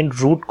the main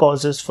root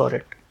causes for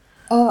it?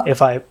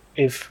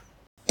 If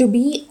To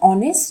be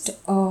honest,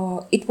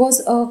 it was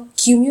a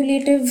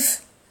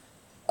cumulative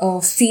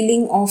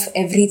feeling of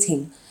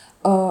everything.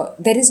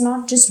 There is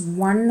not just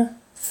one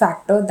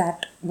factor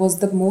that was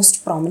the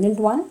most prominent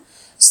one.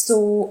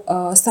 So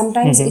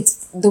sometimes it's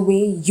the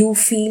way you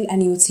feel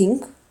and you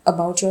think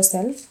about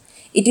yourself.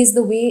 It is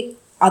the way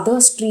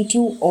others treat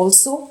you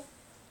also,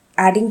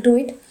 adding to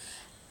it,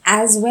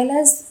 as well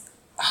as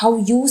how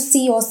you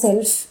see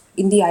yourself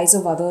in the eyes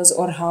of others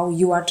or how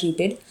you are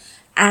treated.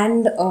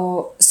 And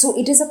so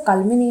it is a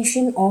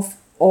culmination of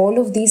all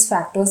of these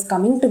factors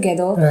coming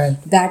together Right.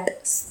 that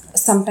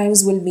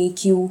sometimes will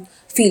make you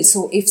feel.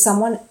 So if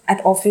someone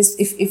at office,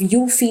 if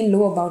you feel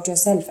low about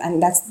yourself,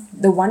 and that's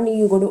the one day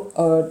you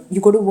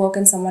go to work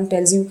and someone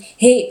tells you,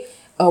 hey,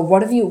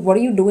 what are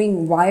you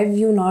doing, why have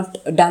you not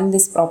done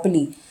this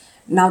properly?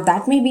 Now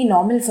that may be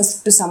normal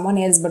to someone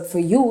else, but for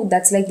you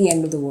that's like the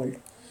end of the world.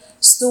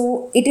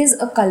 So it is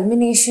a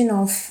culmination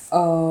of,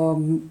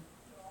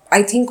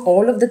 I think,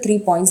 all of the 3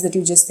 points that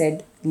you just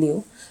said,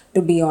 Leo,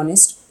 to be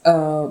honest,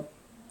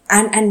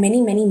 and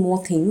many, many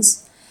more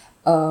things.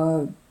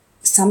 Uh,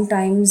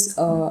 Sometimes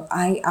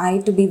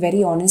to be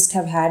very honest,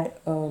 have had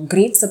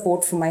great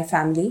support from my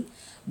family,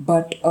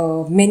 but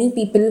many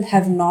people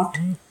have not,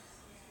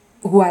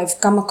 who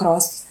I've come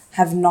across,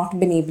 have not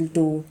been able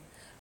to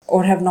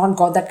or have not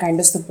got that kind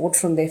of support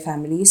from their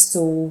families.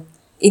 So,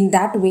 in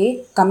that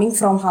way, coming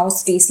from how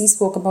Stacy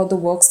spoke about the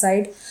work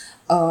side,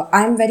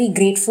 I'm very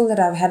grateful that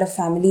I've had a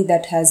family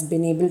that has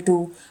been able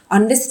to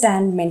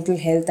understand mental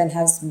health and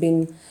has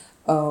been,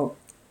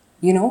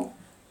 you know,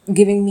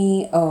 giving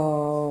me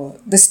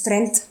the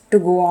strength to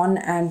go on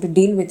and to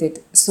deal with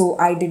it. So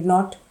I did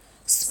not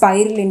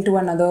spiral into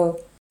another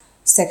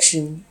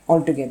section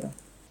altogether.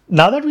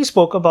 Now that we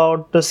spoke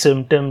about the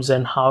symptoms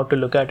and how to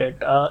look at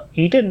it,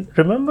 Eden,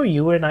 remember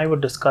you and I were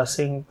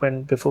discussing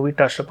when before we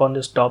touched upon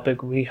this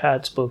topic, we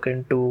had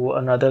spoken to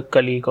another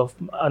colleague of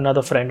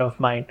another friend of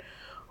mine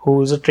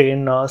who is a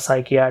trained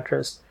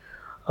psychiatrist.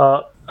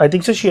 I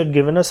think so. She had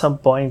given us some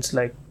points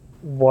like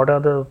what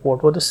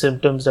were the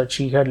symptoms that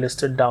she had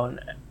listed down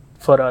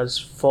for us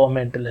for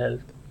mental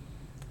health.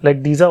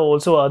 Like these are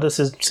also other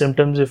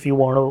symptoms if you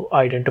want to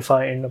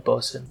identify in a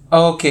person.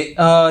 Okay,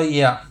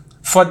 yeah.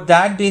 For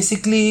that,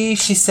 basically,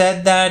 she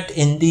said that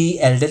in the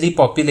elderly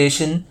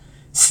population,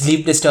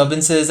 sleep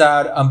disturbances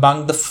are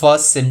among the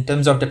first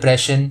symptoms of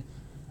depression,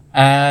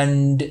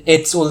 and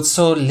it's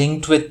also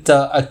linked with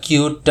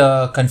acute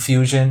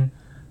confusion.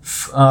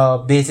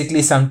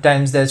 Basically,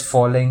 sometimes there's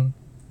falling,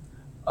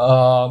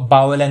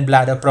 bowel and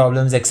bladder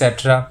problems,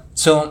 etc.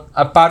 So,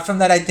 apart from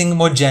that, I think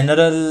more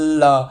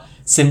general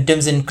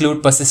symptoms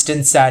include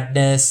persistent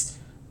sadness,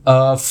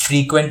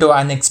 frequent or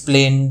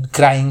unexplained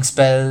crying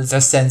spells,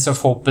 a sense of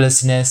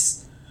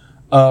hopelessness,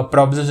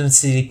 problems in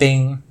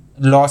sleeping,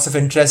 loss of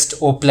interest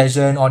or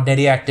pleasure in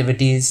ordinary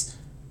activities,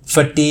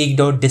 fatigued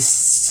or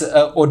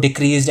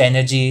decreased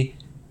energy,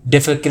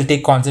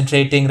 difficulty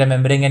concentrating,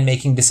 remembering, and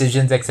making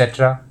decisions,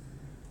 etc.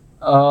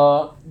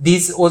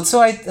 These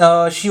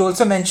also, she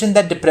also mentioned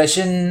that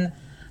depression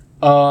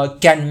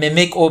can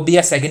mimic or be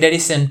a secondary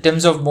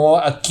symptoms of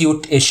more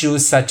acute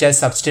issues such as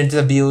substance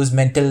abuse,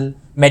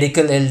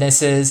 medical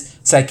illnesses,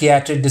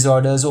 psychiatric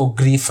disorders, or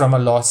grief from a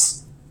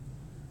loss.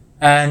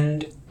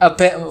 And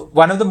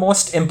one of the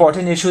most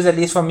important issues, at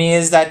least for me,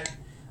 is that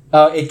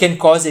it can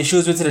cause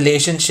issues with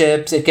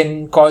relationships, it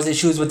can cause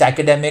issues with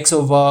academics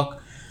or work,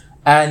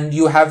 and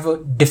you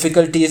have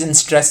difficulties in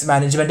stress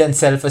management and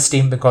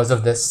self-esteem because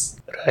of this.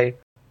 Right.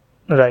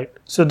 Right.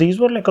 So these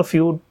were like a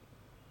few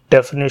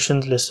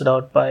definitions listed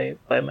out by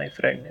my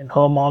friend, and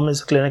her mom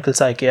is a clinical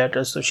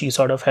psychiatrist, so she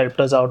sort of helped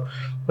us out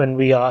when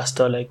we asked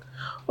her like,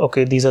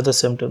 okay, these are the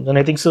symptoms, and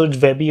I think so.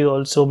 Webby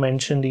also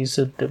mentioned these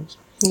symptoms.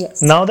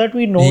 Yes. Now that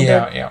we know Yeah,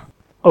 that, yeah.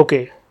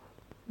 okay,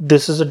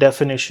 this is a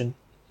definition,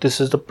 this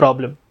is the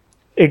problem,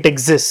 it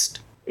exists,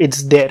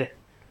 it's there,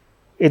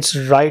 it's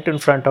right in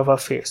front of our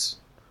face.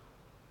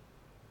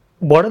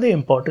 What are the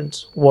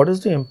importance? What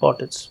is the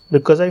importance?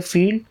 Because I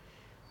feel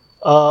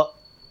uh,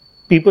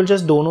 people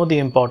just don't know the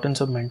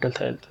importance of mental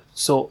health.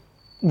 So,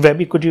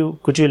 Webby, could you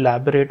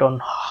elaborate on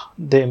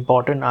the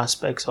important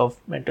aspects of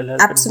mental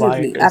health and why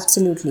it Absolutely, is?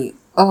 absolutely.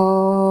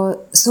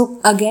 So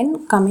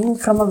again, coming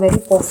from a very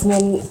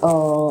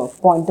personal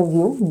point of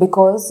view,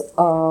 because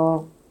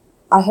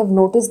I have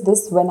noticed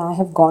this when I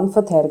have gone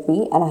for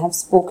therapy and I have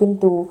spoken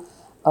to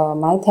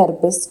my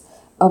therapist.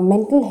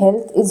 Mental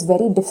health is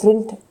very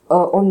different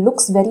or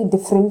looks very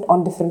different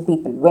on different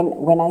people.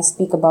 When I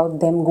speak about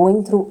them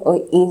going through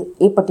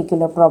a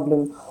particular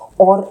problem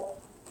or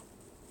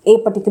a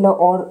particular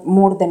or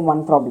more than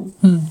one problem.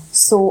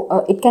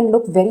 So it can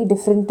look very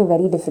different to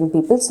very different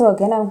people. So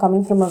again, I'm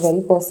coming from a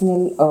very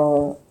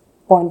personal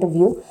point of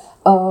view.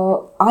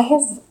 I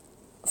have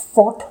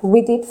fought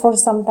with it for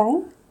some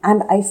time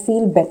and I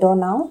feel better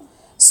now.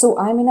 So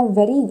I'm in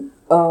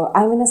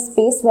a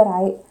space where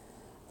I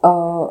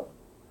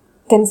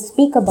can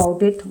speak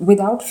about it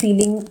without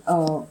feeling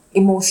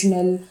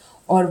emotional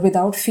or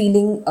without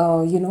feeling,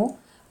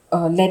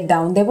 let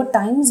down. There were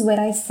times where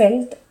I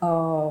felt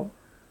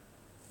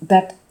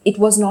that it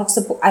was not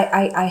supposed,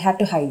 I had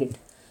to hide it.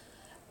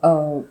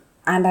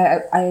 And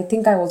I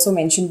think I also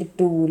mentioned it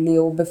to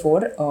Leo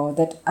before,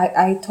 that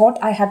I thought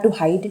I had to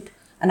hide it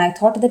and I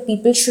thought that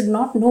people should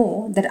not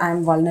know that I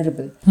am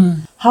vulnerable.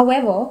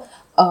 However,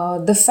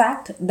 the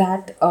fact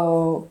that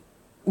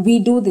we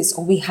do this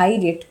or we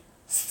hide it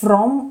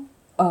from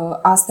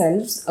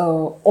ourselves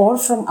or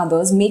from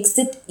others makes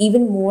it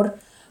even more,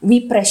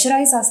 we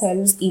pressurize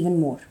ourselves even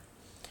more,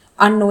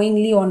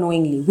 unknowingly or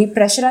knowingly. We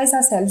pressurize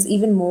ourselves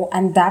even more,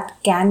 and that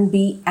can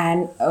be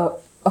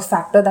a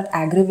factor that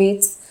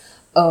aggravates,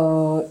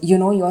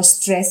 your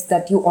stress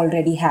that you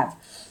already have.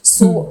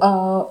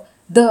 So,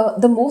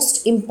 the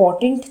most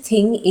important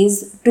thing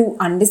is to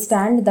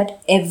understand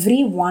that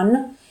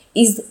everyone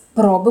is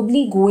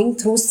probably going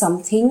through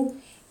something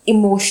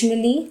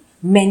emotionally,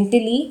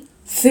 mentally,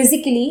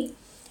 physically,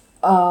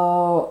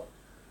 uh,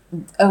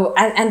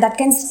 and that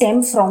can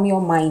stem from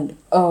your mind.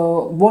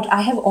 What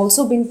I have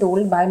also been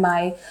told by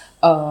my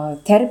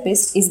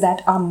therapist is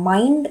that our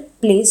mind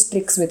plays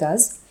tricks with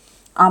us.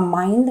 Our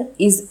mind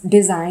is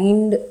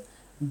designed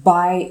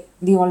by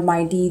the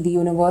Almighty, the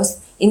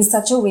universe, in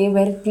such a way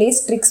where it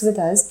plays tricks with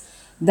us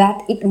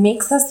that it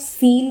makes us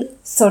feel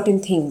certain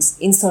things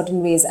in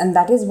certain ways. And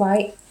that is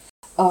why,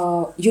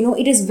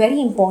 it is very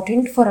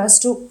important for us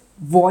to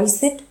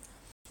voice it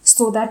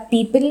so that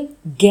people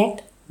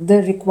get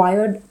the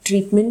required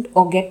treatment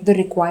or get the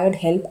required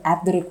help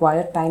at the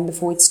required time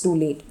before it's too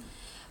late.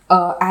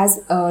 As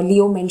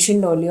Leo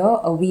mentioned earlier,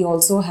 we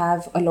also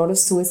have a lot of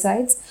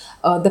suicides.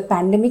 The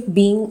pandemic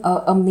being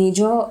a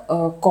major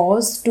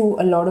cause to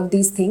a lot of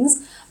these things,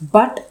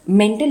 but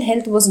mental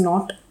health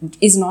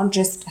is not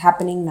just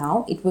happening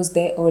now. It was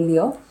there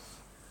earlier,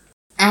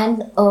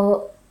 and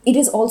it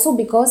is also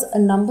because a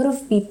number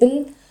of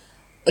people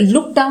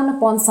look down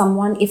upon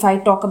someone. If I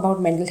talk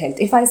about mental health,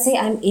 if I say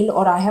I'm ill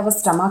or I have a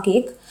stomach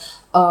ache,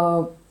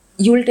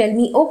 you will tell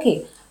me,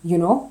 okay,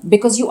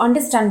 because you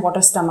understand what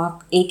a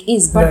stomach ache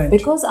is. But Right.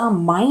 because our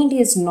mind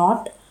is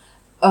not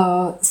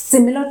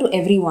similar to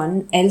everyone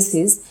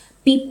else's,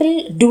 people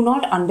do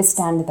not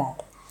understand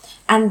that.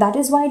 And that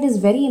is why it is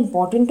very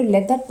important to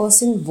let that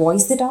person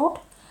voice it out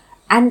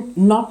and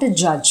not to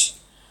judge.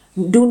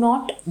 Do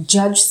not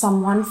judge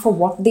someone for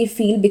what they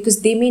feel,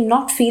 because they may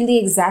not feel the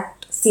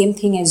exact same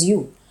thing as you.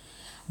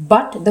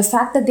 But the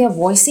fact that they are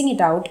voicing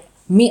it out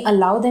may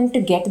allow them to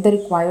get the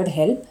required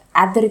help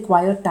at the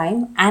required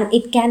time, and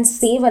it can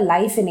save a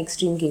life in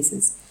extreme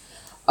cases.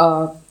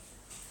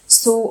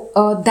 So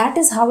that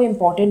is how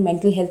important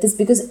mental health is,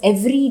 because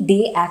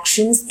everyday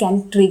actions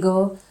can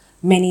trigger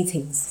many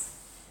things.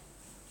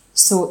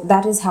 So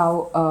that is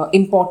how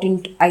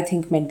important I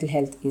think mental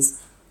health is.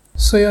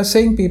 So you're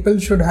saying people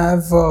should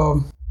have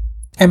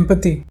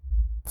empathy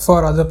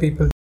for other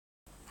people.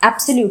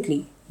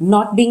 Absolutely.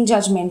 Not being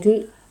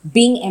judgmental,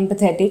 being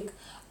empathetic,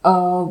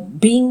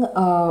 being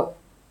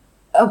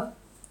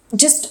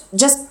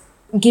just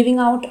giving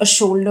out a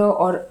shoulder,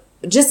 or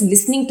just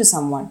listening to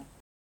someone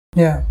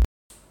Yeah.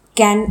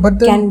 can But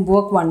then- can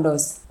work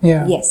wonders.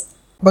 Yeah. Yes.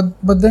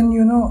 But then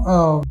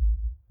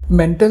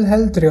mental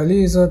health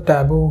really is a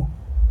taboo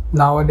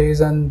nowadays,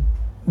 and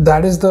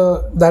that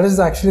is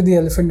actually the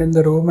elephant in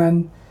the room,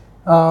 and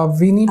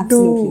we need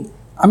Absolutely. to.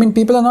 I mean,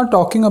 people are not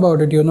talking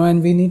about it,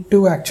 and we need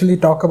to actually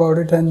talk about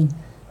it and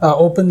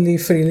openly,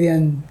 freely,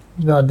 and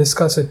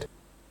discuss it.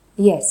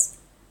 Yes,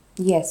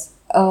 yes.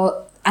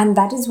 And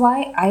that is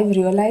why I've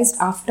realized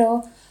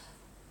after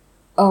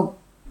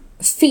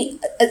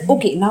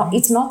okay, now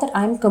it's not that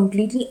I'm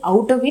completely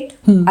out of it.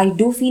 I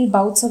do feel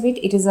bouts of it.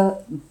 It is a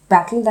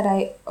battle that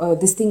I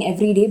this thing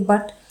every day,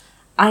 but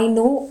I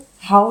know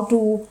how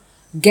to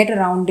get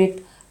around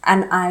it,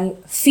 and I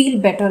feel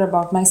better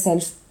about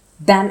myself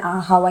than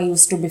how I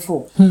used to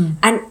before.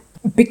 And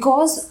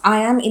because I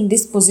am in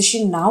this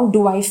position now,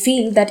 do I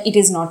feel that it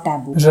is not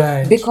taboo?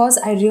 Right. Because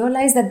I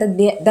realize that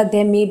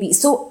there may be.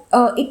 So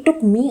it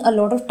took me a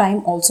lot of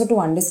time also to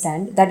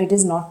understand that it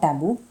is not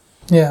taboo.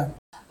 Yeah.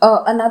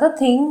 Another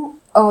thing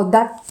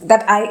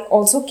that I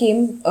also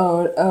came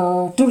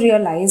to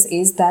realize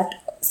is that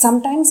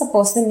sometimes a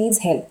person needs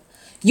help.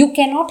 You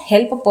cannot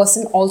help a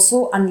person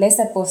also unless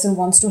that person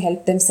wants to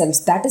help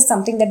themselves. That is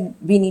something that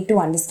we need to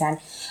understand.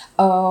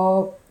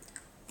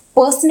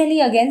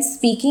 Personally, again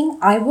speaking,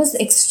 I was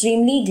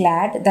extremely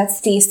glad that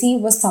Stacy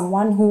was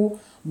someone who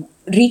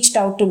reached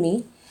out to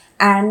me,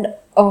 and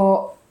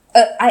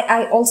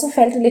I also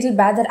felt a little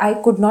bad that I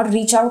could not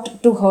reach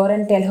out to her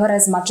and tell her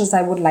as much as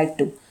I would like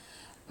to.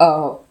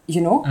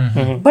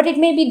 But it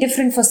may be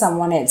different for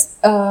someone else.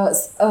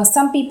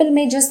 Some people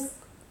may just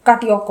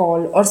cut your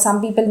call, or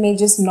some people may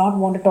just not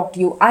want to talk to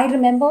you. I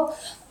remember,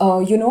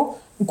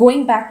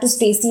 going back to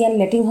Stacy and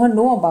letting her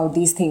know about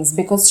these things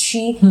because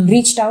she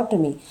reached out to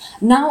me.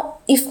 Now,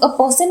 if a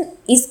person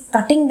is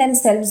cutting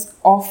themselves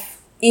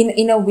off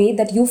in a way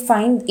that you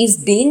find is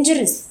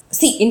dangerous,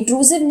 see,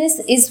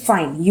 intrusiveness is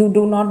fine. You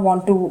do not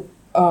want to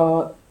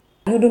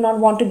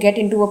get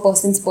into a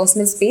person's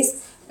personal space.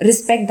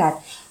 Respect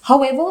that.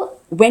 However,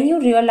 when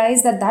you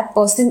realize that that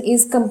person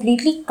is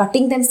completely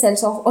cutting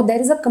themselves off, or there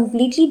is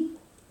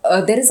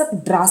a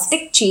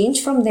drastic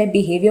change from their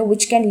behavior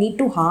which can lead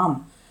to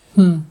harm,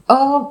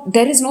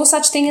 there is no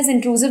such thing as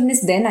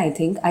intrusiveness. Then I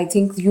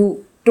think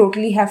you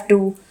totally have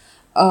to,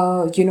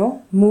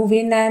 move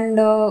in, and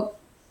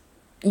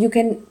you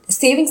can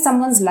saving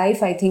someone's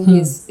life. I think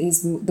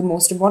is the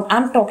most important.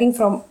 I'm talking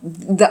from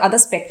the other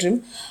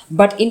spectrum,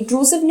 but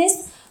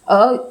intrusiveness.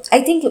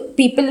 I think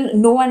people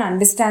know and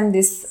understand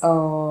this.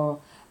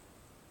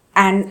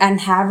 And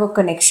have a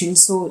connection.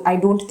 So I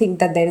don't think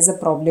that there is a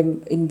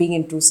problem in being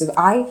intrusive.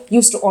 I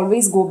used to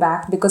always go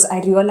back because I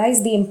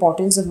realized the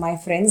importance of my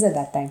friends at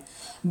that time.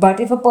 But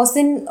if a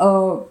person,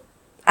 and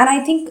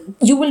I think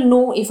you will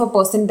know if a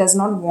person does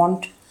not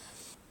want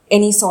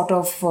any sort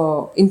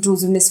of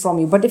intrusiveness from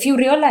you. But if you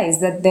realize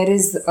that there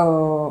is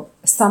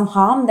some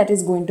harm that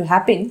is going to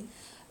happen,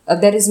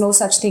 there is no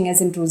such thing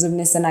as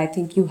intrusiveness, and I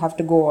think you have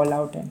to go all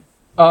out. And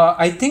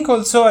I think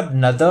also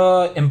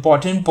another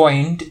important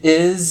point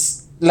is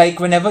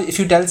like if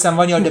you tell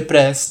someone you're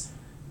depressed,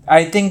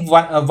 I think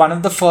one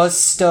of the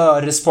first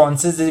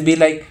responses will be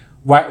like,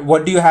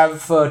 what do you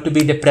have to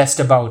be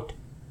depressed about?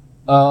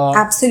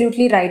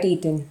 absolutely right,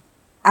 Ethan.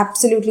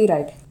 Absolutely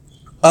right.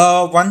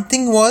 One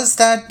thing was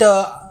that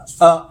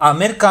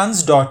Amir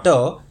Khan's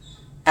daughter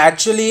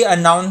actually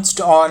announced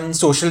on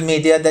social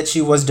media that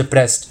she was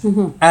depressed,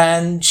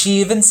 and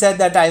she even said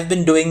that I've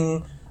been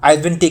doing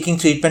I've been taking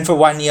treatment for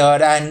 1 year,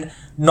 and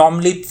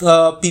normally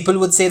people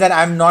would say that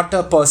I'm not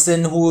a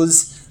person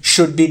who's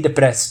should be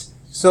depressed.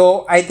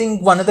 So I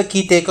think one of the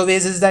key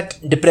takeaways is that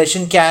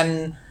depression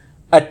can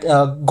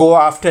go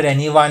after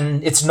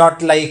anyone. It's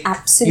not like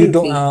you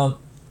don't. Absolutely.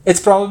 It's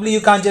probably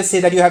you can't just say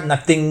that you have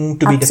nothing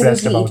to be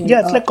depressed Absolutely, about. Eden. Yeah,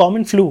 it's like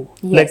common flu.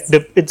 Like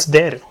Yes. it's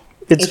there.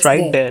 It's It's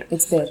right there. there.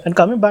 It's there. And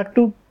coming back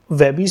to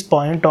Webby's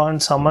point on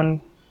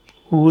someone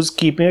who's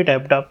keeping it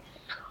ebbed up,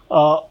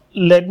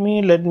 let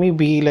me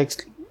be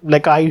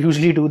like I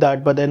usually do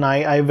that, but then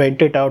I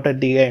vent it out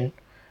at the end.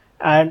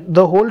 And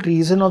the whole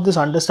reason of this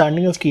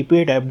understanding of keeping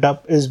it ebbed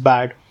up is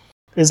bad.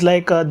 Is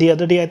like the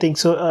other day I think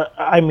so.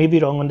 I may be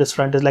wrong on this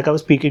front. Is like I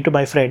was speaking to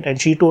my friend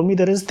and she told me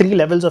there is three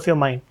levels of your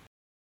mind.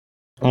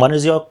 One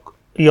is your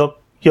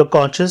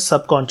conscious,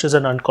 subconscious,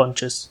 and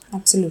unconscious.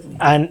 Absolutely.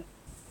 And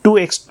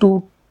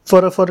to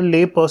for a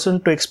lay person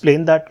to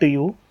explain that to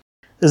you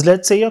is,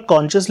 let's say your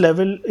conscious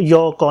level,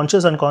 your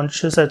conscious,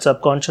 unconscious, and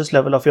subconscious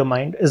level of your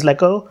mind is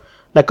like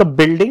a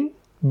building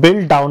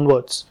built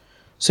downwards.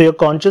 So your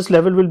conscious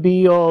level will be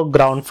your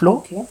ground floor,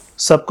 Okay.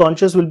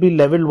 subconscious will be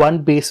level 1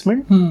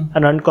 basement,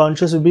 and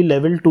unconscious will be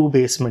level 2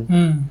 basement.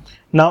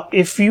 Now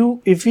if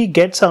we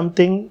get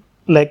something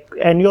like,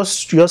 and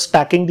you're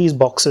stacking these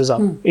boxes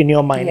up in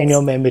your mind, in Yes.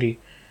 your memory,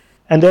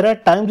 and there are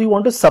times we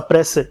want to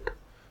suppress it,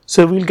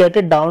 so we'll get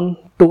it down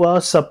to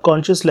our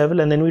subconscious level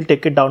and then we'll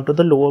take it down to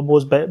the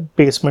lowermost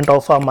basement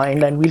of our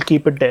mind and we'll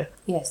keep it there.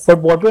 Yes. But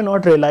what we're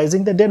not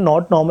realizing that they're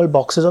not normal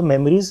boxes of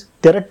memories,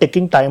 they're a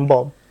ticking time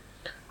bomb,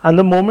 and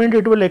the moment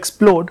it will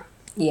explode,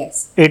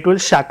 Yes. it will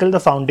shackle the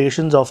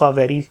foundations of our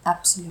very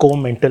Absolutely. core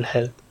mental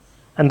health.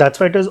 And that's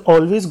why it is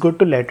always good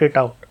to let it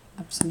out.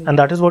 Absolutely. And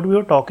that is what we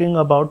were talking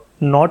about,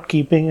 not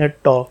keeping it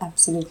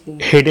Absolutely.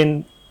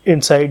 hidden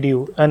inside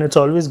you, and it's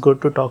always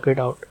good to talk it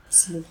out.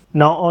 Absolutely.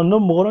 Now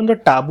on the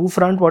taboo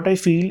front, what I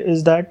feel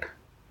is that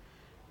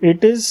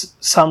it is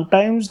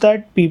sometimes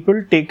that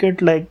people take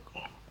it like,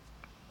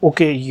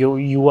 okay,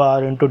 you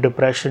are into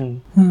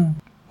depression,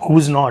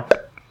 who's not?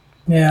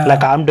 Yeah.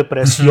 Like, I'm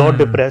depressed, you're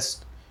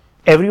depressed,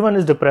 everyone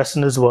is depressed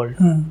in this world.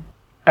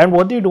 And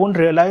what they don't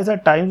realize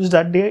at times is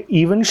that they're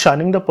even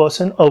shunning the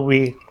person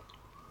away.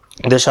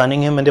 They're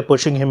shunning him and they're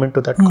pushing him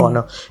into that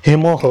corner,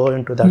 him or her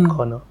into that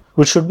corner,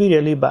 which should be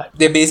really bad.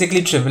 They're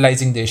basically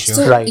trivializing the issue.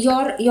 So Right. it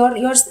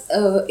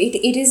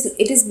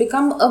is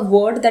become a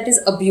word that is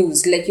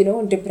abused. Like,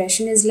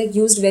 depression is like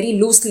used very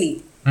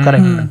loosely.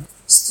 Correct.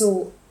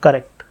 So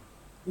Correct.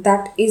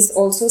 that is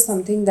also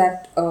something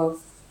that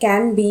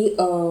can be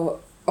a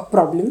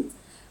problem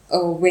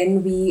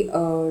when we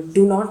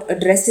do not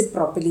address it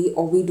properly,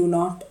 or we do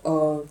not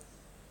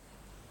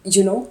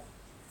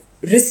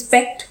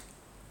respect.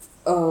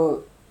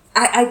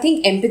 I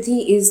think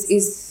empathy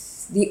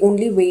is the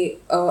only way.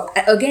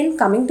 Again,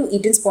 coming to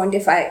Eaton's point,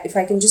 if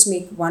I can just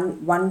make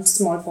one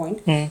small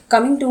point,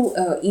 coming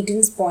to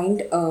Eaton's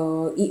point,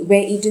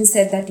 where Eaton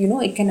said that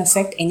it can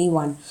affect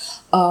anyone.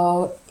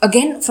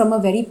 Again, from a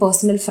very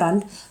personal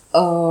front,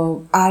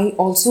 I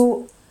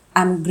also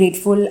am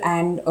grateful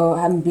and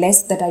I'm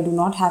blessed that I do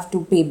not have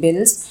to pay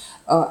bills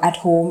at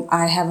home.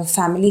 I have a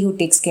family who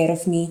takes care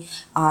of me.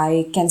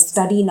 I can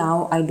study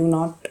now. I do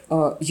not,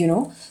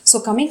 So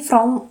coming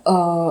from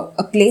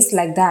a place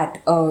like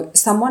that,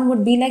 someone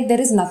would be like, there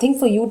is nothing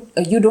for you.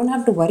 You don't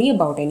have to worry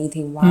about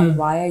anything.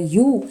 Why are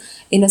you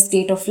in a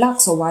state of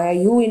flux? Or why are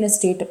you in a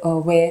state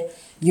where,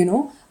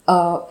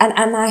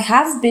 and I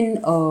have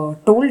been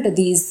told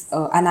these,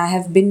 and I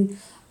have been,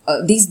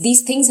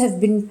 these things have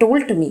been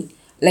told to me.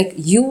 Like,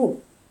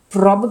 you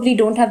probably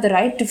don't have the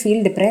right to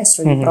feel depressed,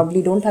 or you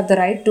probably don't have the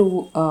right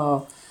to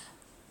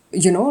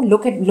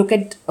look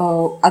at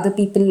other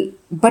people.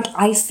 But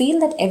I feel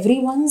that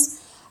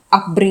everyone's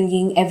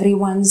upbringing,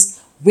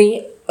 everyone's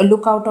way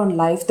look out on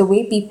life, the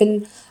way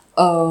people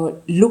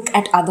look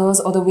at others,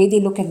 or the way they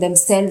look at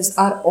themselves,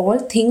 are all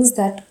things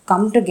that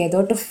come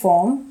together to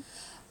form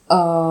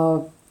uh,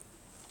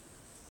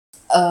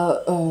 uh,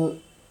 uh,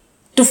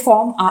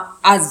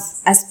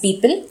 us as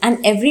people,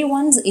 and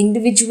everyone's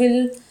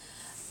individual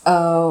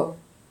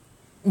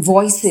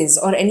voices,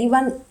 or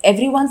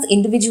everyone's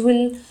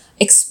individual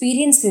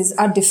experiences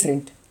are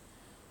different.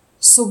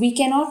 So we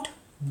cannot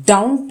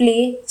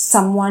downplay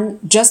someone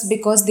just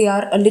because they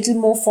are a little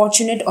more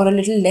fortunate or a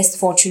little less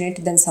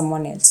fortunate than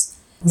someone else.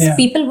 So Yeah.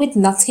 people with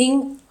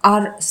nothing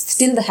are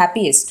still the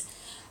happiest.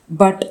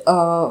 But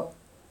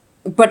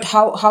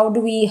how do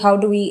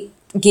we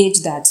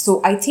gauge that?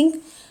 So I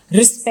think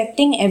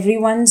respecting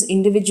everyone's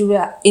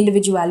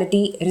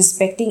individuality,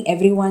 respecting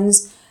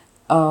everyone's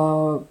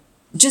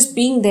just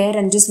being there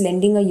and just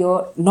lending a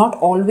ear, not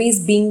always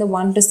being the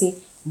one to say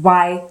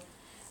why,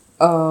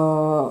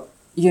 why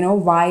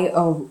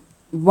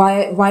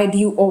do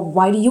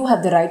you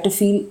have the right to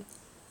feel.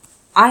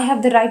 I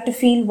have the right to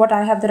feel what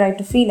I have the right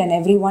to feel, and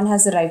everyone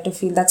has the right to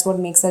feel. That's what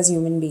makes us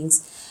human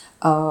beings.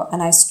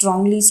 And I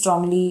strongly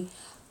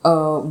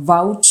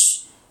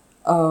vouch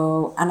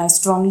And I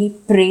strongly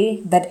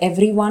pray that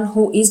everyone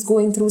who is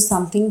going through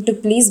something to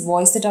please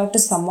voice it out to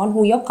someone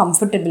who you're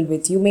comfortable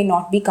with. You may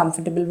not be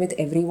comfortable with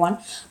everyone,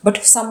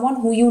 but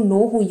someone who you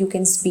know, who you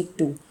can speak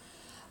to.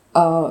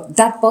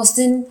 That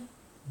person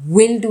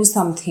will do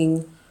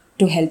something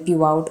to help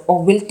you out,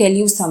 or will tell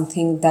you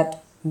something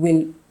that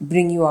will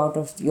bring you out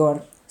of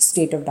your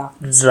state of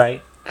darkness.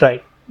 Right,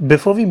 right.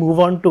 Before we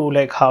move on to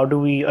like how do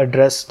we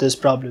address this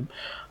problem,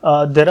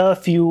 there are a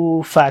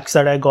few facts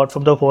that I got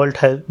from the World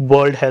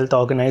Health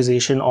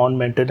Organization on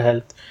mental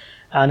health,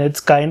 and it's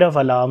kind of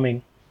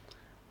alarming.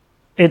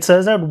 It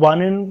says that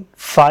 1 in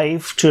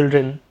 5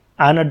 children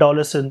and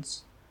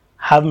adolescents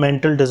have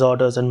mental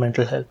disorders and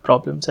mental health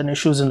problems and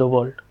issues in the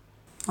world.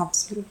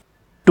 Absolutely.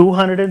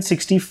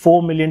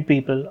 264 million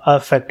people are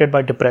affected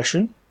by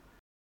depression,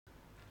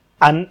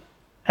 and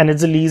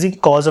it's a leading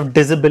cause of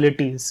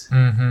disabilities.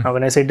 Now,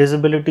 when I say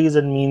disabilities,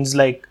 it means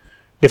like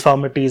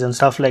deformities and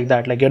stuff like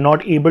that. Like you're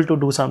not able to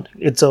do something.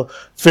 It's a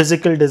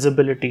physical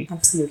disability,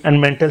 Absolutely. and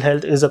mental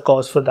health is a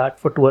cause for that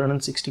for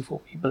 264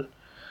 people.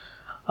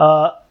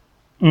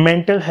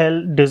 Mental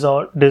health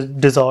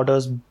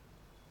disorders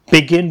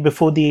begin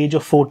before the age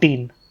of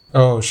 14.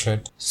 Oh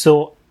shit.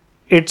 So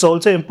it's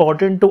also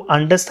important to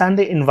understand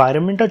the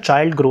environment a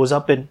child grows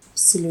up in,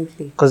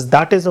 Absolutely. because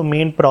that is a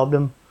main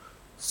problem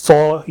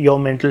for your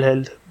mental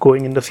health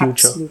going in the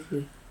future.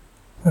 Absolutely.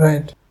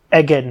 Right.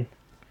 Again,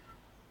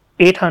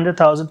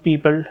 800,000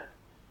 people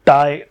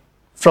die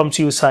from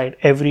suicide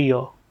every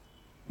year,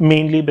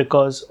 mainly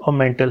because of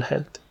mental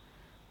health.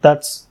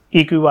 That's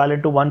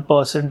equivalent to one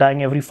person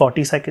dying every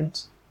 40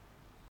 seconds.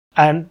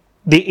 And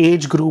the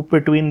age group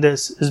between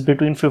this is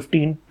between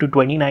 15 to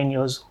 29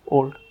 years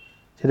old.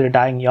 So they're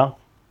dying young.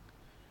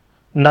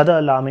 Another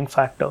alarming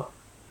factor.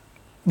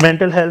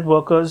 Mental health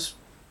workers,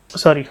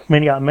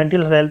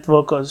 mental health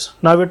workers.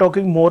 Now we're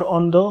talking more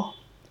on the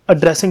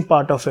addressing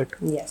part of it.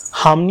 Yes.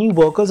 How many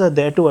workers are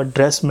there to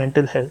address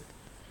mental health?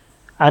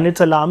 And it's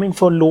alarming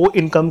for low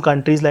income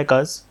countries like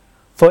us.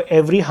 For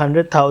every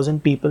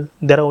 100,000 people,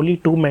 there are only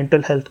 2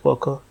 mental health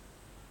workers.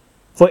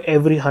 For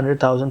every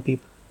 100,000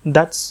 people.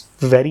 That's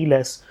very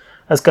less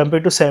as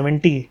compared to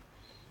 70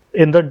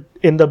 in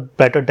the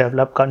better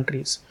developed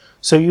countries.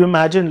 So you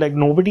imagine like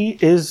nobody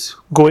is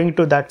going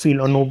to that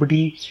field, or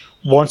nobody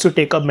wants to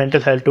take up mental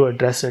health to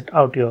address it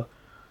out here.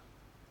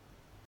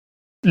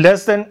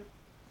 Less than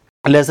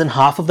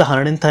half of the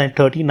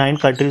 139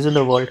 countries in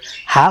the world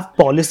have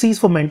policies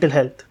for mental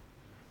health.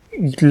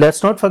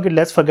 Let's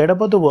forget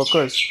about the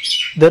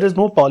workers. There is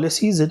no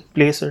policies in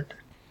place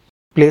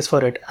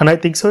for it. And I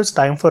think so it's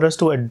time for us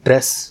to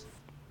address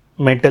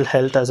mental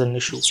health as an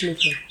issue.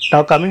 Absolutely.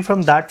 Now, coming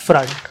from that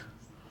front,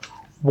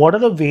 what are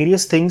the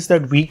various things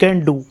that we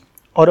can do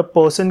or a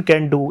person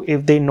can do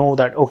if they know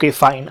that, okay,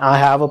 fine, I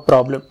have a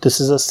problem,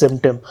 this is a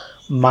symptom,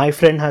 my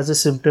friend has a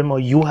symptom, or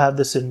you have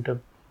the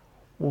symptom?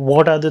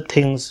 What are the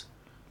things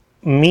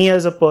me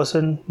as a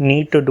person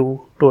need to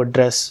do to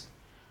address,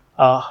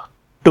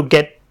 to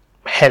get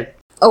help?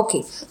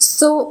 Okay.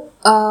 So,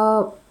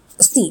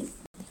 see,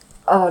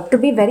 to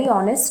be very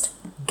honest,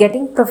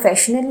 getting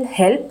professional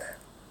help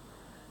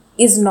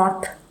is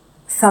not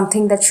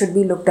something that should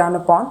be looked down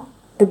upon.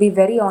 To be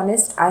very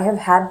honest, I have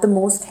had the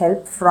most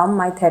help from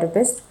my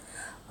therapist,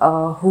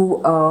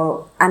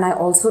 and I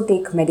also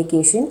take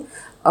medication.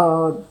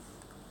 The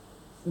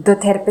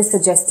therapist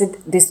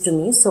suggested this to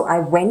me, so I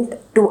went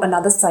to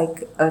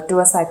to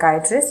a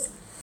psychiatrist,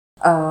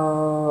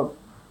 uh,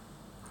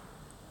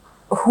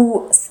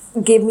 who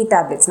gave me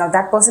tablets. Now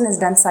that person has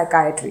done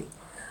psychiatry.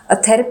 A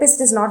therapist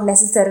is not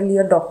necessarily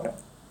a doctor.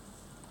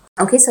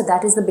 Okay, so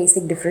that is the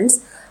basic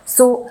difference.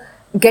 So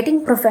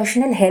getting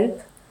professional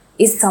help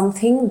is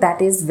something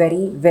that is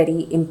very,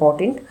 very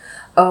important.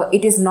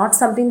 It is not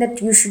something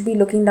that you should be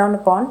looking down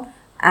upon,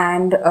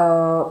 and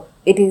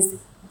it is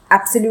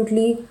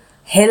absolutely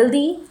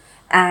healthy,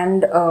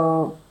 and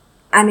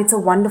it's a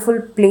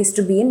wonderful place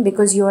to be in,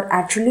 because you are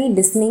actually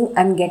listening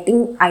and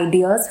getting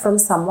ideas from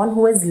someone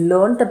who has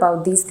learned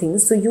about these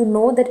things. So you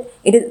know that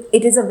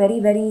it is a very,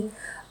 very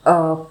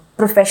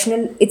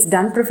professional, it's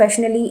done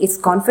professionally, it's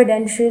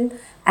confidential,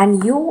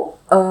 and you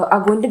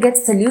are going to get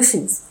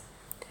solutions,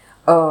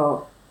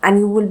 and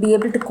you will be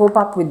able to cope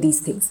up with these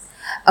things.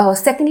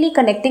 Secondly,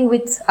 connecting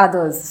with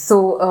others.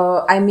 So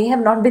I may have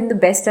not been the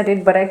best at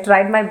it, but I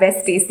tried my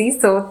best, Stacey.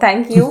 So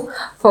thank you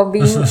for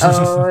being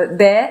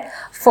there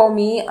for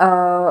me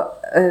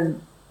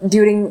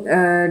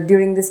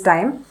during this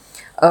time.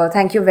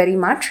 Thank you very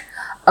much.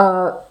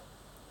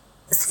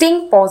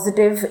 Staying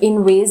positive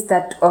in ways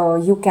that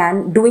you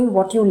can, doing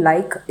what you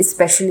like,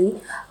 especially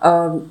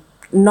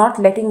not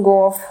letting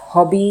go of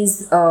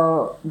hobbies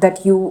that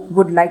you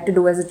would like to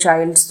do as a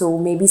child. So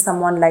maybe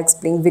someone likes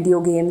playing video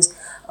games,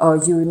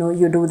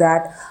 you do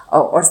that,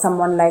 or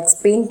someone likes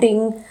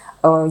painting,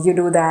 you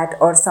do that,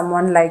 or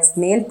someone likes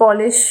nail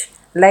polish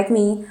like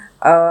me,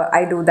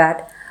 I do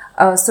that.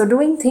 So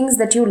doing things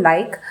that you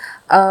like,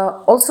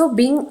 also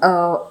being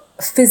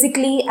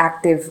physically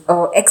active.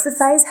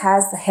 Exercise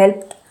has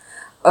helped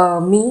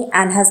me,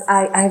 and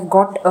I have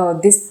got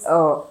this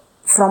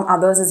from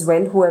others as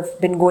well who have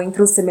been going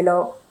through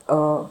similar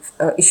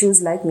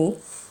issues like me.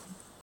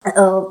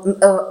 uh,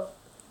 uh,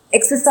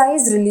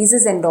 Exercise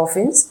releases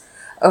endorphins,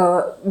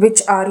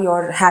 which are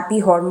your happy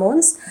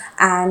hormones,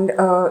 and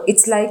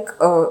it's like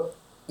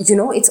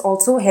it's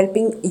also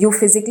helping you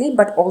physically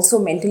but also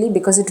mentally,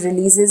 because it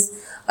releases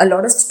a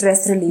lot of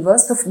stress relievers.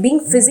 So being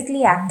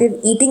physically active,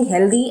 eating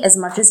healthy as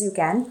much as you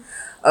can,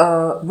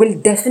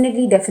 will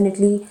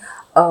definitely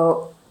uh,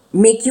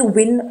 make you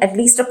win at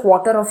least a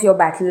quarter of your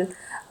battle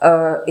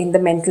in the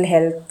mental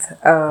health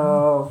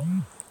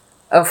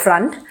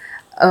front.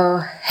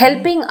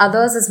 Helping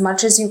others as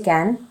much as you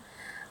can,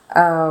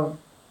 uh,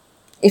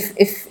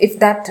 if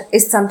that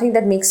is something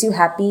that makes you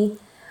happy.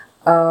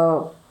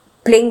 uh,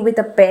 Playing with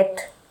a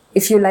pet,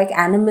 if you like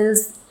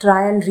animals,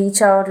 try and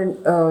reach out and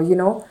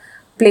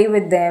play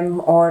with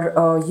them.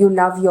 Or you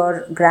love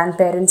your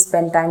grandparents,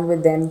 spend time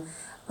with them.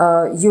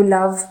 You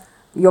love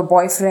your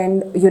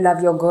boyfriend, you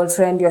love your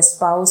girlfriend, your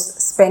spouse,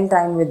 spend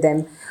time with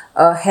them.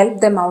 Help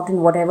them out in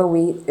whatever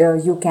way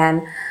you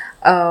can.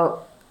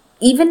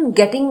 Even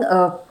getting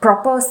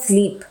proper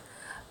sleep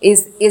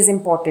is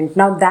important.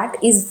 Now that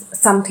is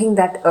something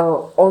that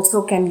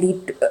also can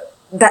lead to,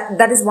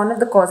 that is one of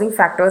the causing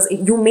factors.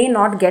 You may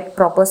not get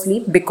proper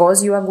sleep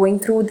because you are going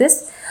through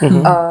this.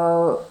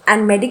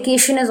 And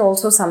medication is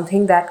also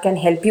something that can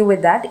help you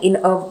with that in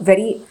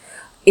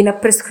a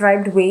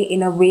prescribed way,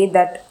 in a way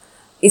that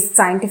is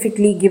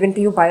scientifically given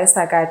to you by a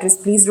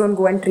psychiatrist. Please don't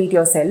go and treat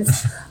yourself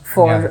Yeah,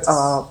 for that's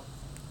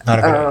not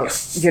a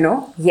good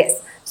idea.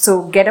 yes.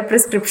 So get a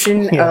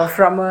prescription Yeah.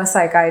 from a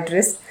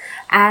psychiatrist.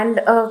 And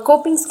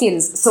coping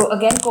skills. So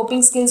again,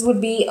 coping skills would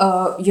be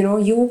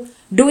you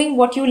doing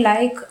what you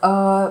like,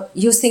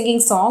 you singing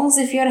songs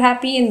if you're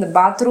happy in the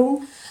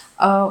bathroom.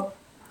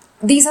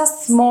 These are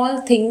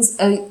small things.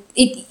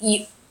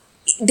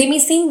 They may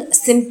seem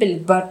simple,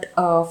 but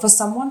for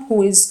someone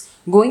who is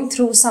going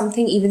through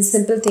something, even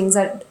simple things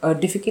are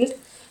difficult.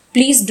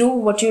 Please do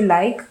what you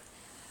like.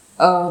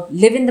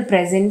 Live in the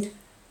present,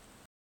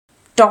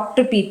 talk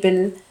to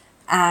people,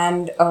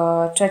 and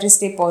try to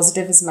stay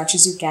positive as much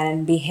as you can,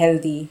 and be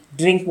healthy,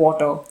 drink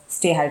water,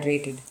 stay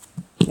hydrated.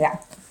 Yeah,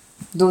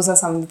 those are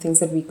some of the things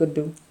that we could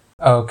do.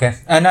 Okay,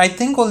 and I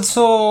think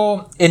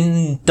also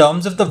in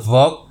terms of the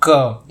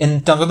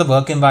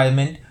work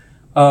environment,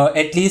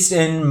 at least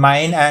in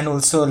mine and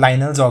also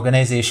Lionel's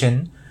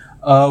organization,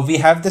 we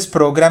have this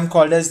program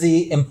called as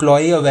the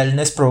Employee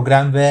Wellness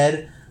Program,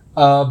 where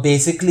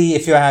basically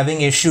if you're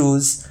having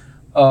issues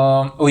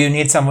or you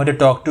need someone to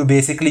talk to,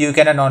 basically you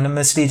can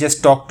anonymously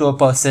just talk to a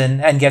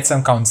person and get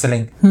some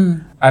counseling.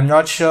 I'm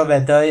not sure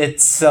whether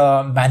it's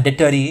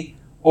mandatory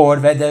or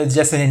whether it's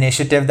just an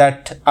initiative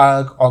that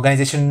our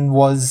organization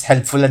was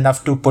helpful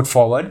enough to put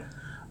forward.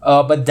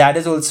 But that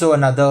is also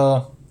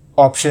another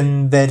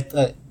option where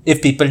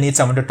if people need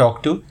someone to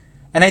talk to.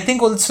 And I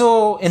think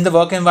also in the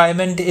work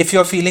environment, if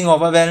you're feeling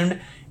overwhelmed,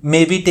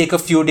 maybe take a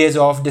few days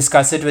off,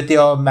 discuss it with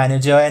your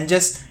manager, and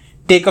just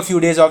take a few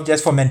days off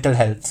just for mental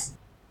health.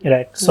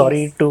 Right.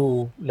 Sorry Yes.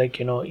 to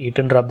eat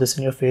and rub this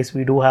in your face.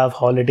 We do have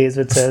holidays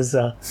which says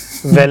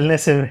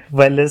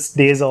wellness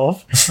days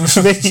off,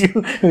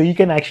 where you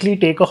can actually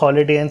take a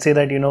holiday and say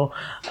that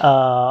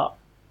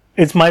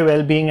it's my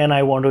well-being and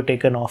I want to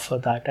take an off for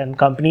that. And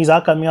companies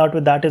are coming out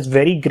with that. It's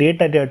very great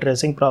that they're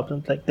addressing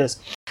problems like this.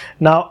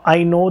 Now,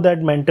 I know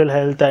that mental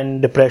health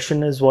and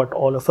depression is what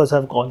all of us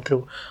have gone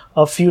through.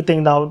 A few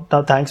things now.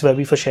 Now, thanks,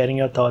 Webby, for sharing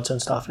your thoughts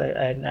and stuff like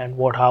and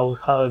how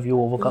have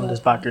you overcome this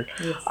battle.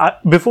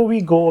 Before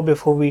we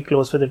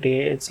close for the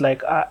day, it's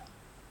like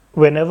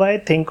whenever I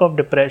think of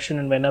depression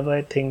and whenever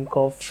I think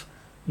of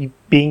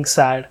being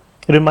sad,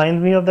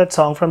 remind me of that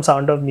song from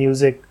Sound of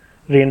Music,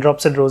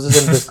 Raindrops and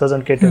Roses and Whiskers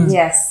and Kittens.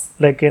 Yes.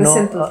 Like The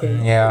simple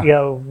thing. Yeah.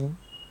 yeah,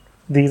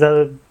 these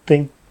are the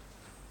things.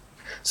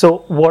 So,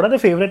 what are the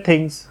favorite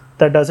things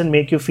that doesn't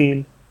make you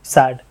feel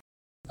sad?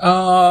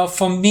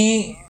 For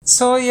me,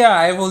 so yeah,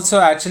 I've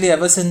also actually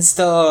ever since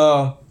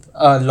the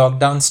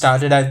lockdown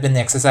started, I've been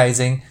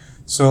exercising.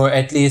 So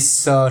at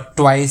least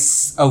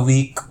twice a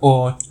week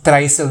or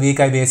thrice a week,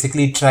 I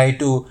basically try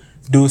to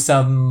do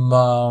some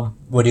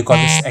what do you call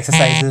this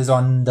exercises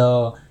on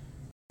the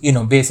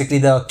basically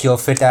the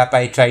CureFit app.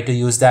 I try to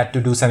use that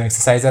to do some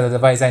exercise.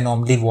 Otherwise, I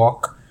normally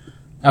walk.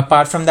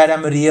 Apart from that,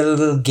 I'm a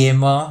real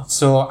gamer,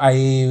 so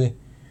I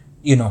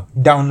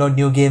download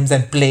new games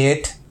and play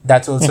it.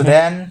 That's also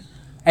there. And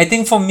I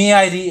think for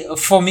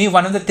me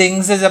one of the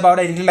things is about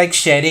I really like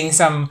sharing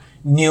some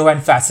new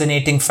and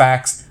fascinating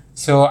facts.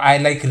 So I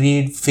like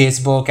read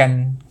Facebook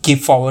and keep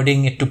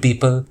forwarding it to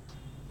people.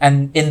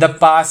 And in the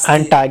past,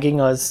 And tagging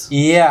us.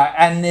 yeah,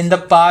 and in the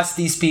past,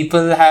 these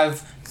people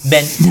have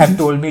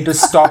told me to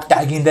stop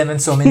tagging them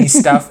and so many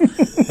stuff.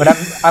 But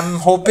I'm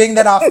hoping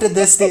that after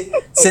this,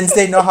 since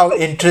they know how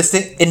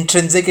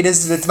intrinsic it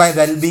is with my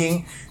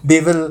well-being,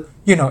 they will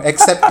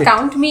accept it.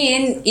 Count me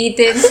in,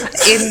 Ethan,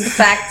 in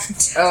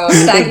fact,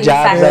 The tagging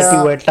jabs facts.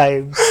 at you at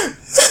times.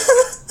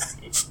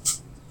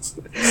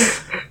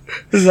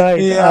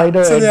 Right. Yeah, I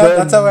know. so yeah, Edgar,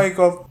 that's how I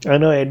go. I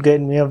know Edgar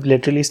and me have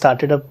literally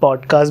started a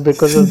podcast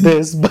because of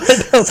this. But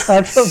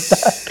apart from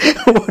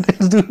that,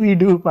 what is do we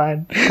do,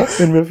 man,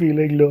 when we're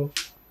feeling low?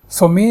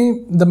 For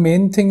me, the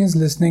main thing is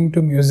listening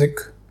to music.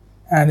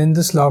 And in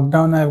this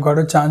lockdown, I've got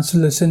a chance to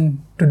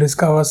listen to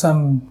discover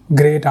some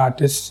great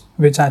artists,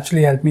 which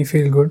actually help me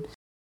feel good.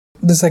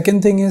 The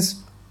second thing is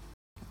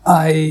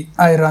I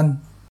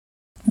run.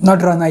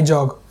 Not run, I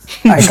jog.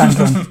 I can't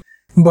run.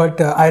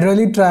 But I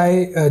really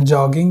try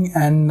jogging,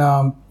 and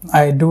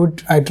I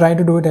try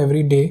to do it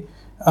every day.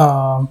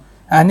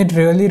 And it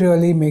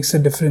really makes a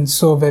difference.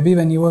 So, Webby,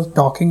 when you were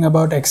talking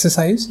about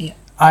exercise, Yeah.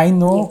 I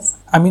know. Yes.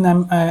 I mean,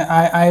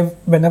 I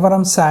whenever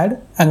I'm sad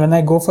and when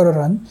I go for a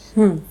run,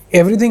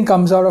 everything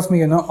comes out of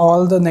me.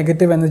 All the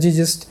negative energy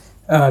just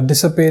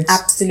dissipates.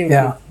 Absolutely.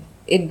 Yeah.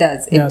 It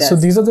does. It Yeah, does. so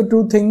these are the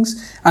two things.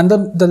 And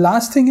the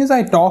last thing is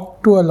I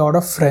talk to a lot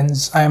of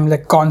friends. I am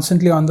like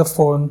constantly on the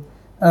phone,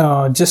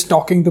 just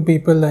talking to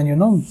people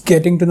and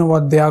getting to know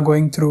what they are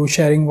going through,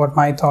 sharing what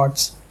my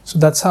thoughts. So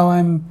that's how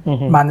I'm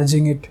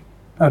managing it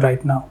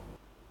right now.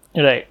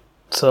 Right.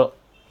 So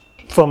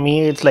for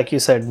me, it's like you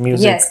said,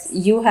 music. Yes,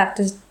 you have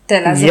to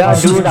tell us Yeah,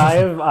 about dude,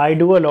 I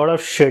do a lot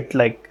of shit.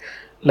 Like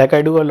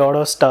I do a lot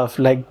of stuff.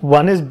 Like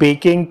one is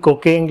baking,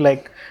 cooking.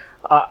 Like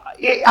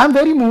I'm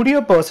very moody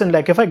a person.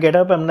 Like if I get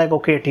up, I'm like,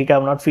 okay, theek hai,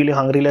 I'm not feeling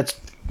hungry. Let's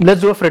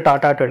do a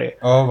frittata today.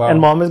 Oh, wow.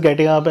 And mom is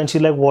getting up and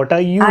she's like, what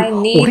are you? I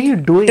What are you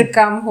need doing? to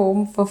come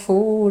home for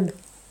food.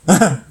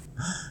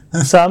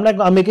 So I'm like,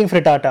 I'm making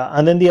frittata.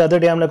 And then the other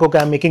day, I'm like, okay,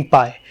 I'm making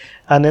pie.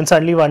 And then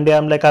suddenly one day,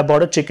 I'm like, I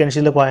bought a chicken.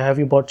 She's like, why have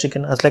you bought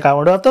chicken? I was like, I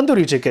want to have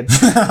tandoori chicken.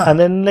 And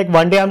then like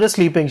one day, I'm just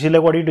sleeping. She's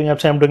like, what are you doing? I'm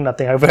saying, I'm doing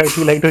nothing. I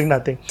feel like doing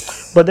nothing.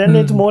 But then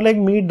it's more like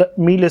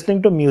me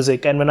listening to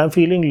music. And when I'm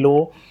feeling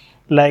low,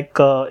 like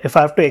if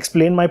I have to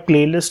explain my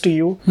playlist to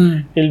you,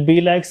 it'll be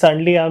like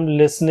suddenly I'm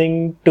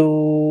listening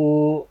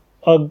to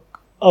a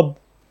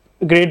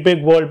Great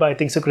Big World by I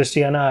think so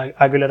Christiana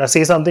Aguilera.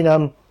 Say something,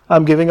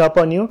 I'm giving up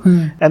on you.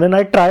 And then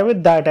I try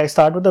with that. I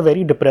start with a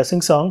very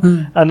depressing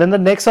song. And then the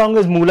next song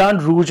is Moulin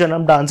Rouge and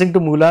I'm dancing to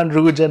Moulin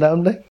Rouge and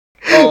I'm like,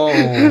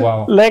 Oh,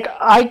 wow. like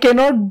I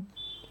cannot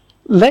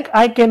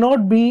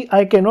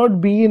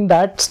be in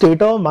that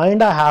state of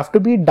mind. I have to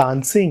be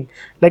dancing.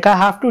 Like I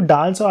have to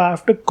dance or I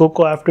have to cook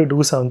or I have to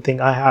do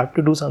something. I have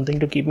to do something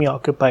to keep me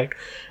occupied.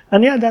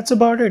 And yeah, that's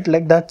about it.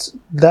 Like that's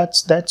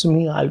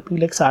me. I'll be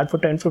like sad for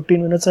 10-15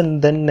 minutes and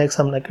then next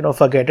I'm like,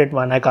 forget it,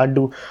 man. I can't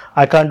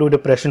do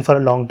depression for a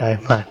long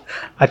time, man.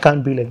 I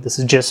can't be like this.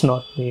 It's just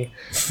not me.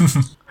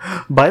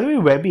 By the way,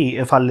 Webby,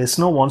 if our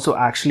listener wants to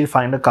actually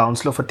find a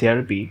counselor for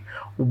therapy,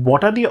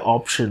 what are the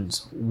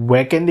options?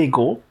 Where can they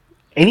go?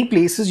 Any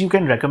places you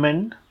can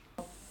recommend?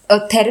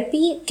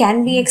 Therapy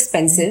can be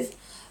expensive.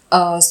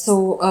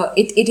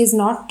 It is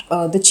not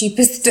the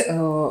cheapest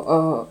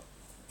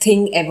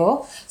thing ever.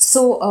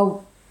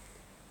 So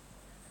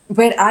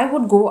where I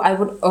would go,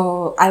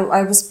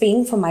 I was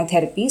paying for my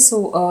therapy.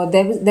 So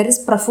there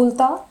is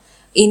Prafulta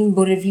in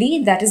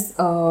Borivali. That is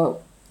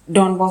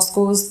Don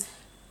Bosco's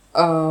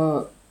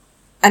uh,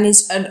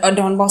 a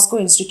Don Bosco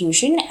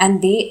institution,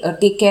 and they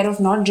take care of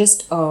not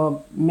just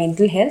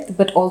mental health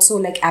but also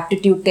like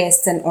aptitude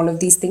tests and all of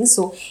these things.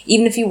 So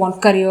even if you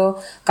want career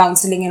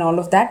counseling and all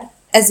of that,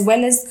 as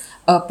well as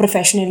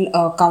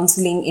professional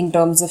counseling in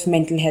terms of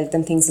mental health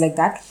and things like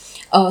that.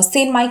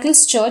 St.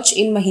 Michael's Church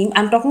in Mahim,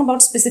 I'm talking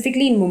about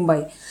specifically in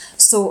Mumbai.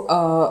 So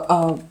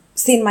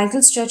St.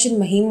 Michael's Church in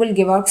Mahim will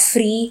give out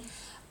free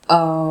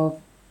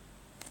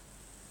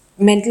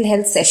mental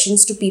health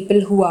sessions to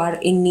people who are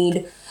in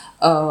need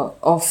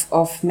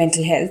of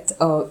mental health.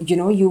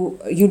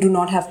 You do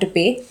not have to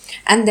pay.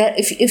 And there,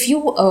 if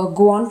you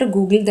go on to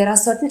Google, there are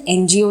certain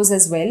NGOs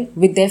as well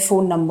with their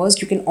phone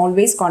numbers. You can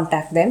always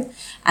contact them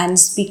and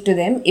speak to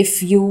them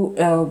if you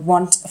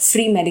want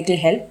free medical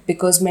help,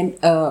 because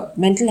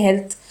mental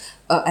health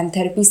and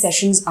therapy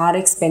sessions are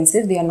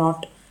expensive. They are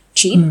not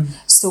cheap.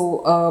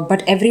 So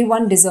but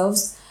everyone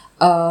deserves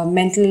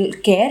mental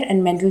care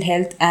and mental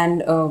health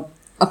and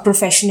a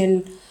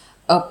professional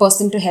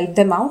person to help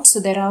them out. So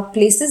there are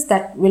places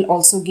that will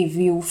also give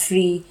you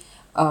free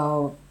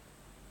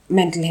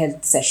mental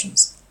health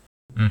sessions.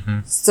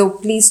 So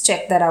please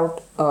check that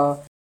out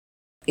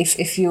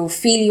if you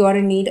feel you are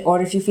in need, or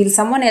if you feel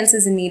someone else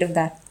is in need of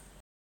that.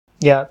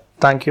 Yeah,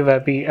 thank you,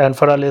 Vapi. And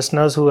for our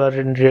listeners who are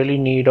in really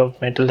need of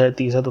mental health,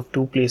 these are the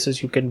two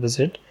places you can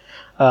visit.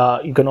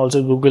 You can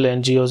also Google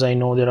NGOs. I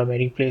know there are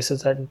many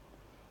places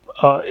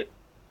uh,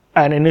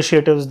 and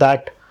initiatives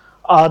that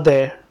are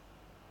there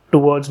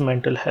towards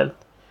mental health.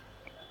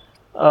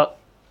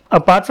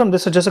 Apart from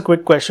this, just a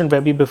quick question,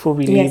 Webby, before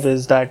we leave, Yes.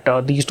 is that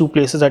these two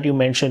places that you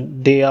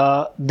mentioned, they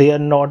are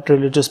not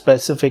religious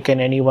specific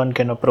and anyone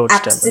can approach them,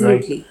 right?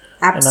 Absolutely.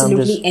 And I'm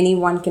Absolutely, just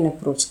anyone can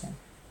approach them.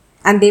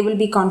 And they will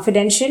be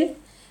confidential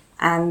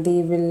and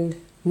they will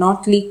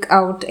not leak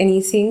out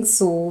anything.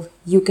 So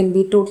you can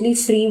be totally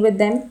free with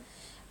them.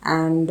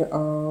 And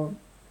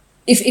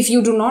if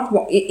you do not,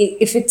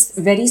 if it's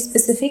very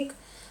specific,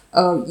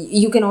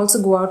 you can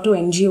also go out to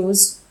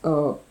NGOs.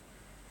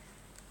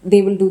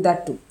 They will do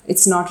that too.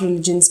 It's not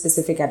religion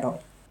specific at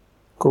all.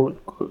 cool.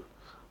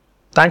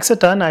 Thanks a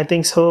ton. I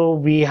think so.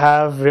 We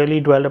have really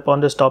dwelled upon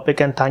this topic,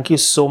 and thank you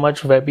so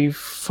much, Webby,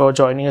 for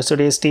joining us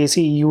today.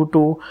 Stacey, you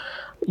too.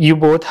 You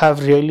both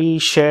have really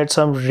shared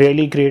some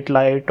really great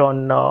light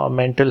on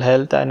mental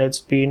health, and it's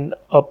been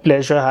a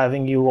pleasure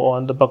having you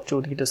on the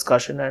Bakchodi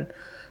discussion and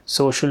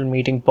social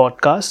meeting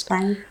podcast.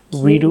 Thank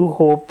We do you.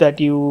 hope that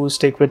you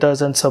stick with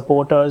us and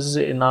support us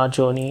in our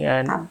journey.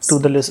 And to the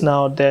Absolutely. listener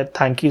out there,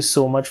 thank you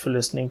so much for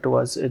listening to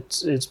us.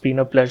 It's been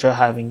a pleasure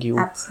having you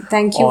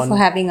Thank you for on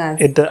having us.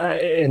 in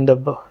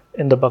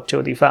the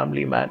Bakchodi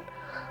family, man.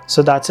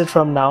 So that's it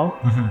from now.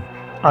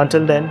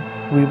 Until then,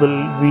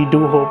 we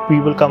do hope we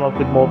will come up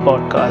with more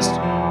podcasts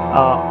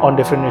on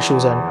different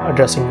issues and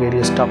addressing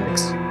various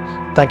topics.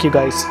 Thank you,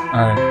 guys.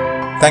 All right.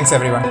 Thanks,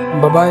 everyone.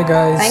 Bye bye,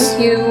 guys.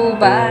 Thank you.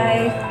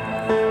 Bye.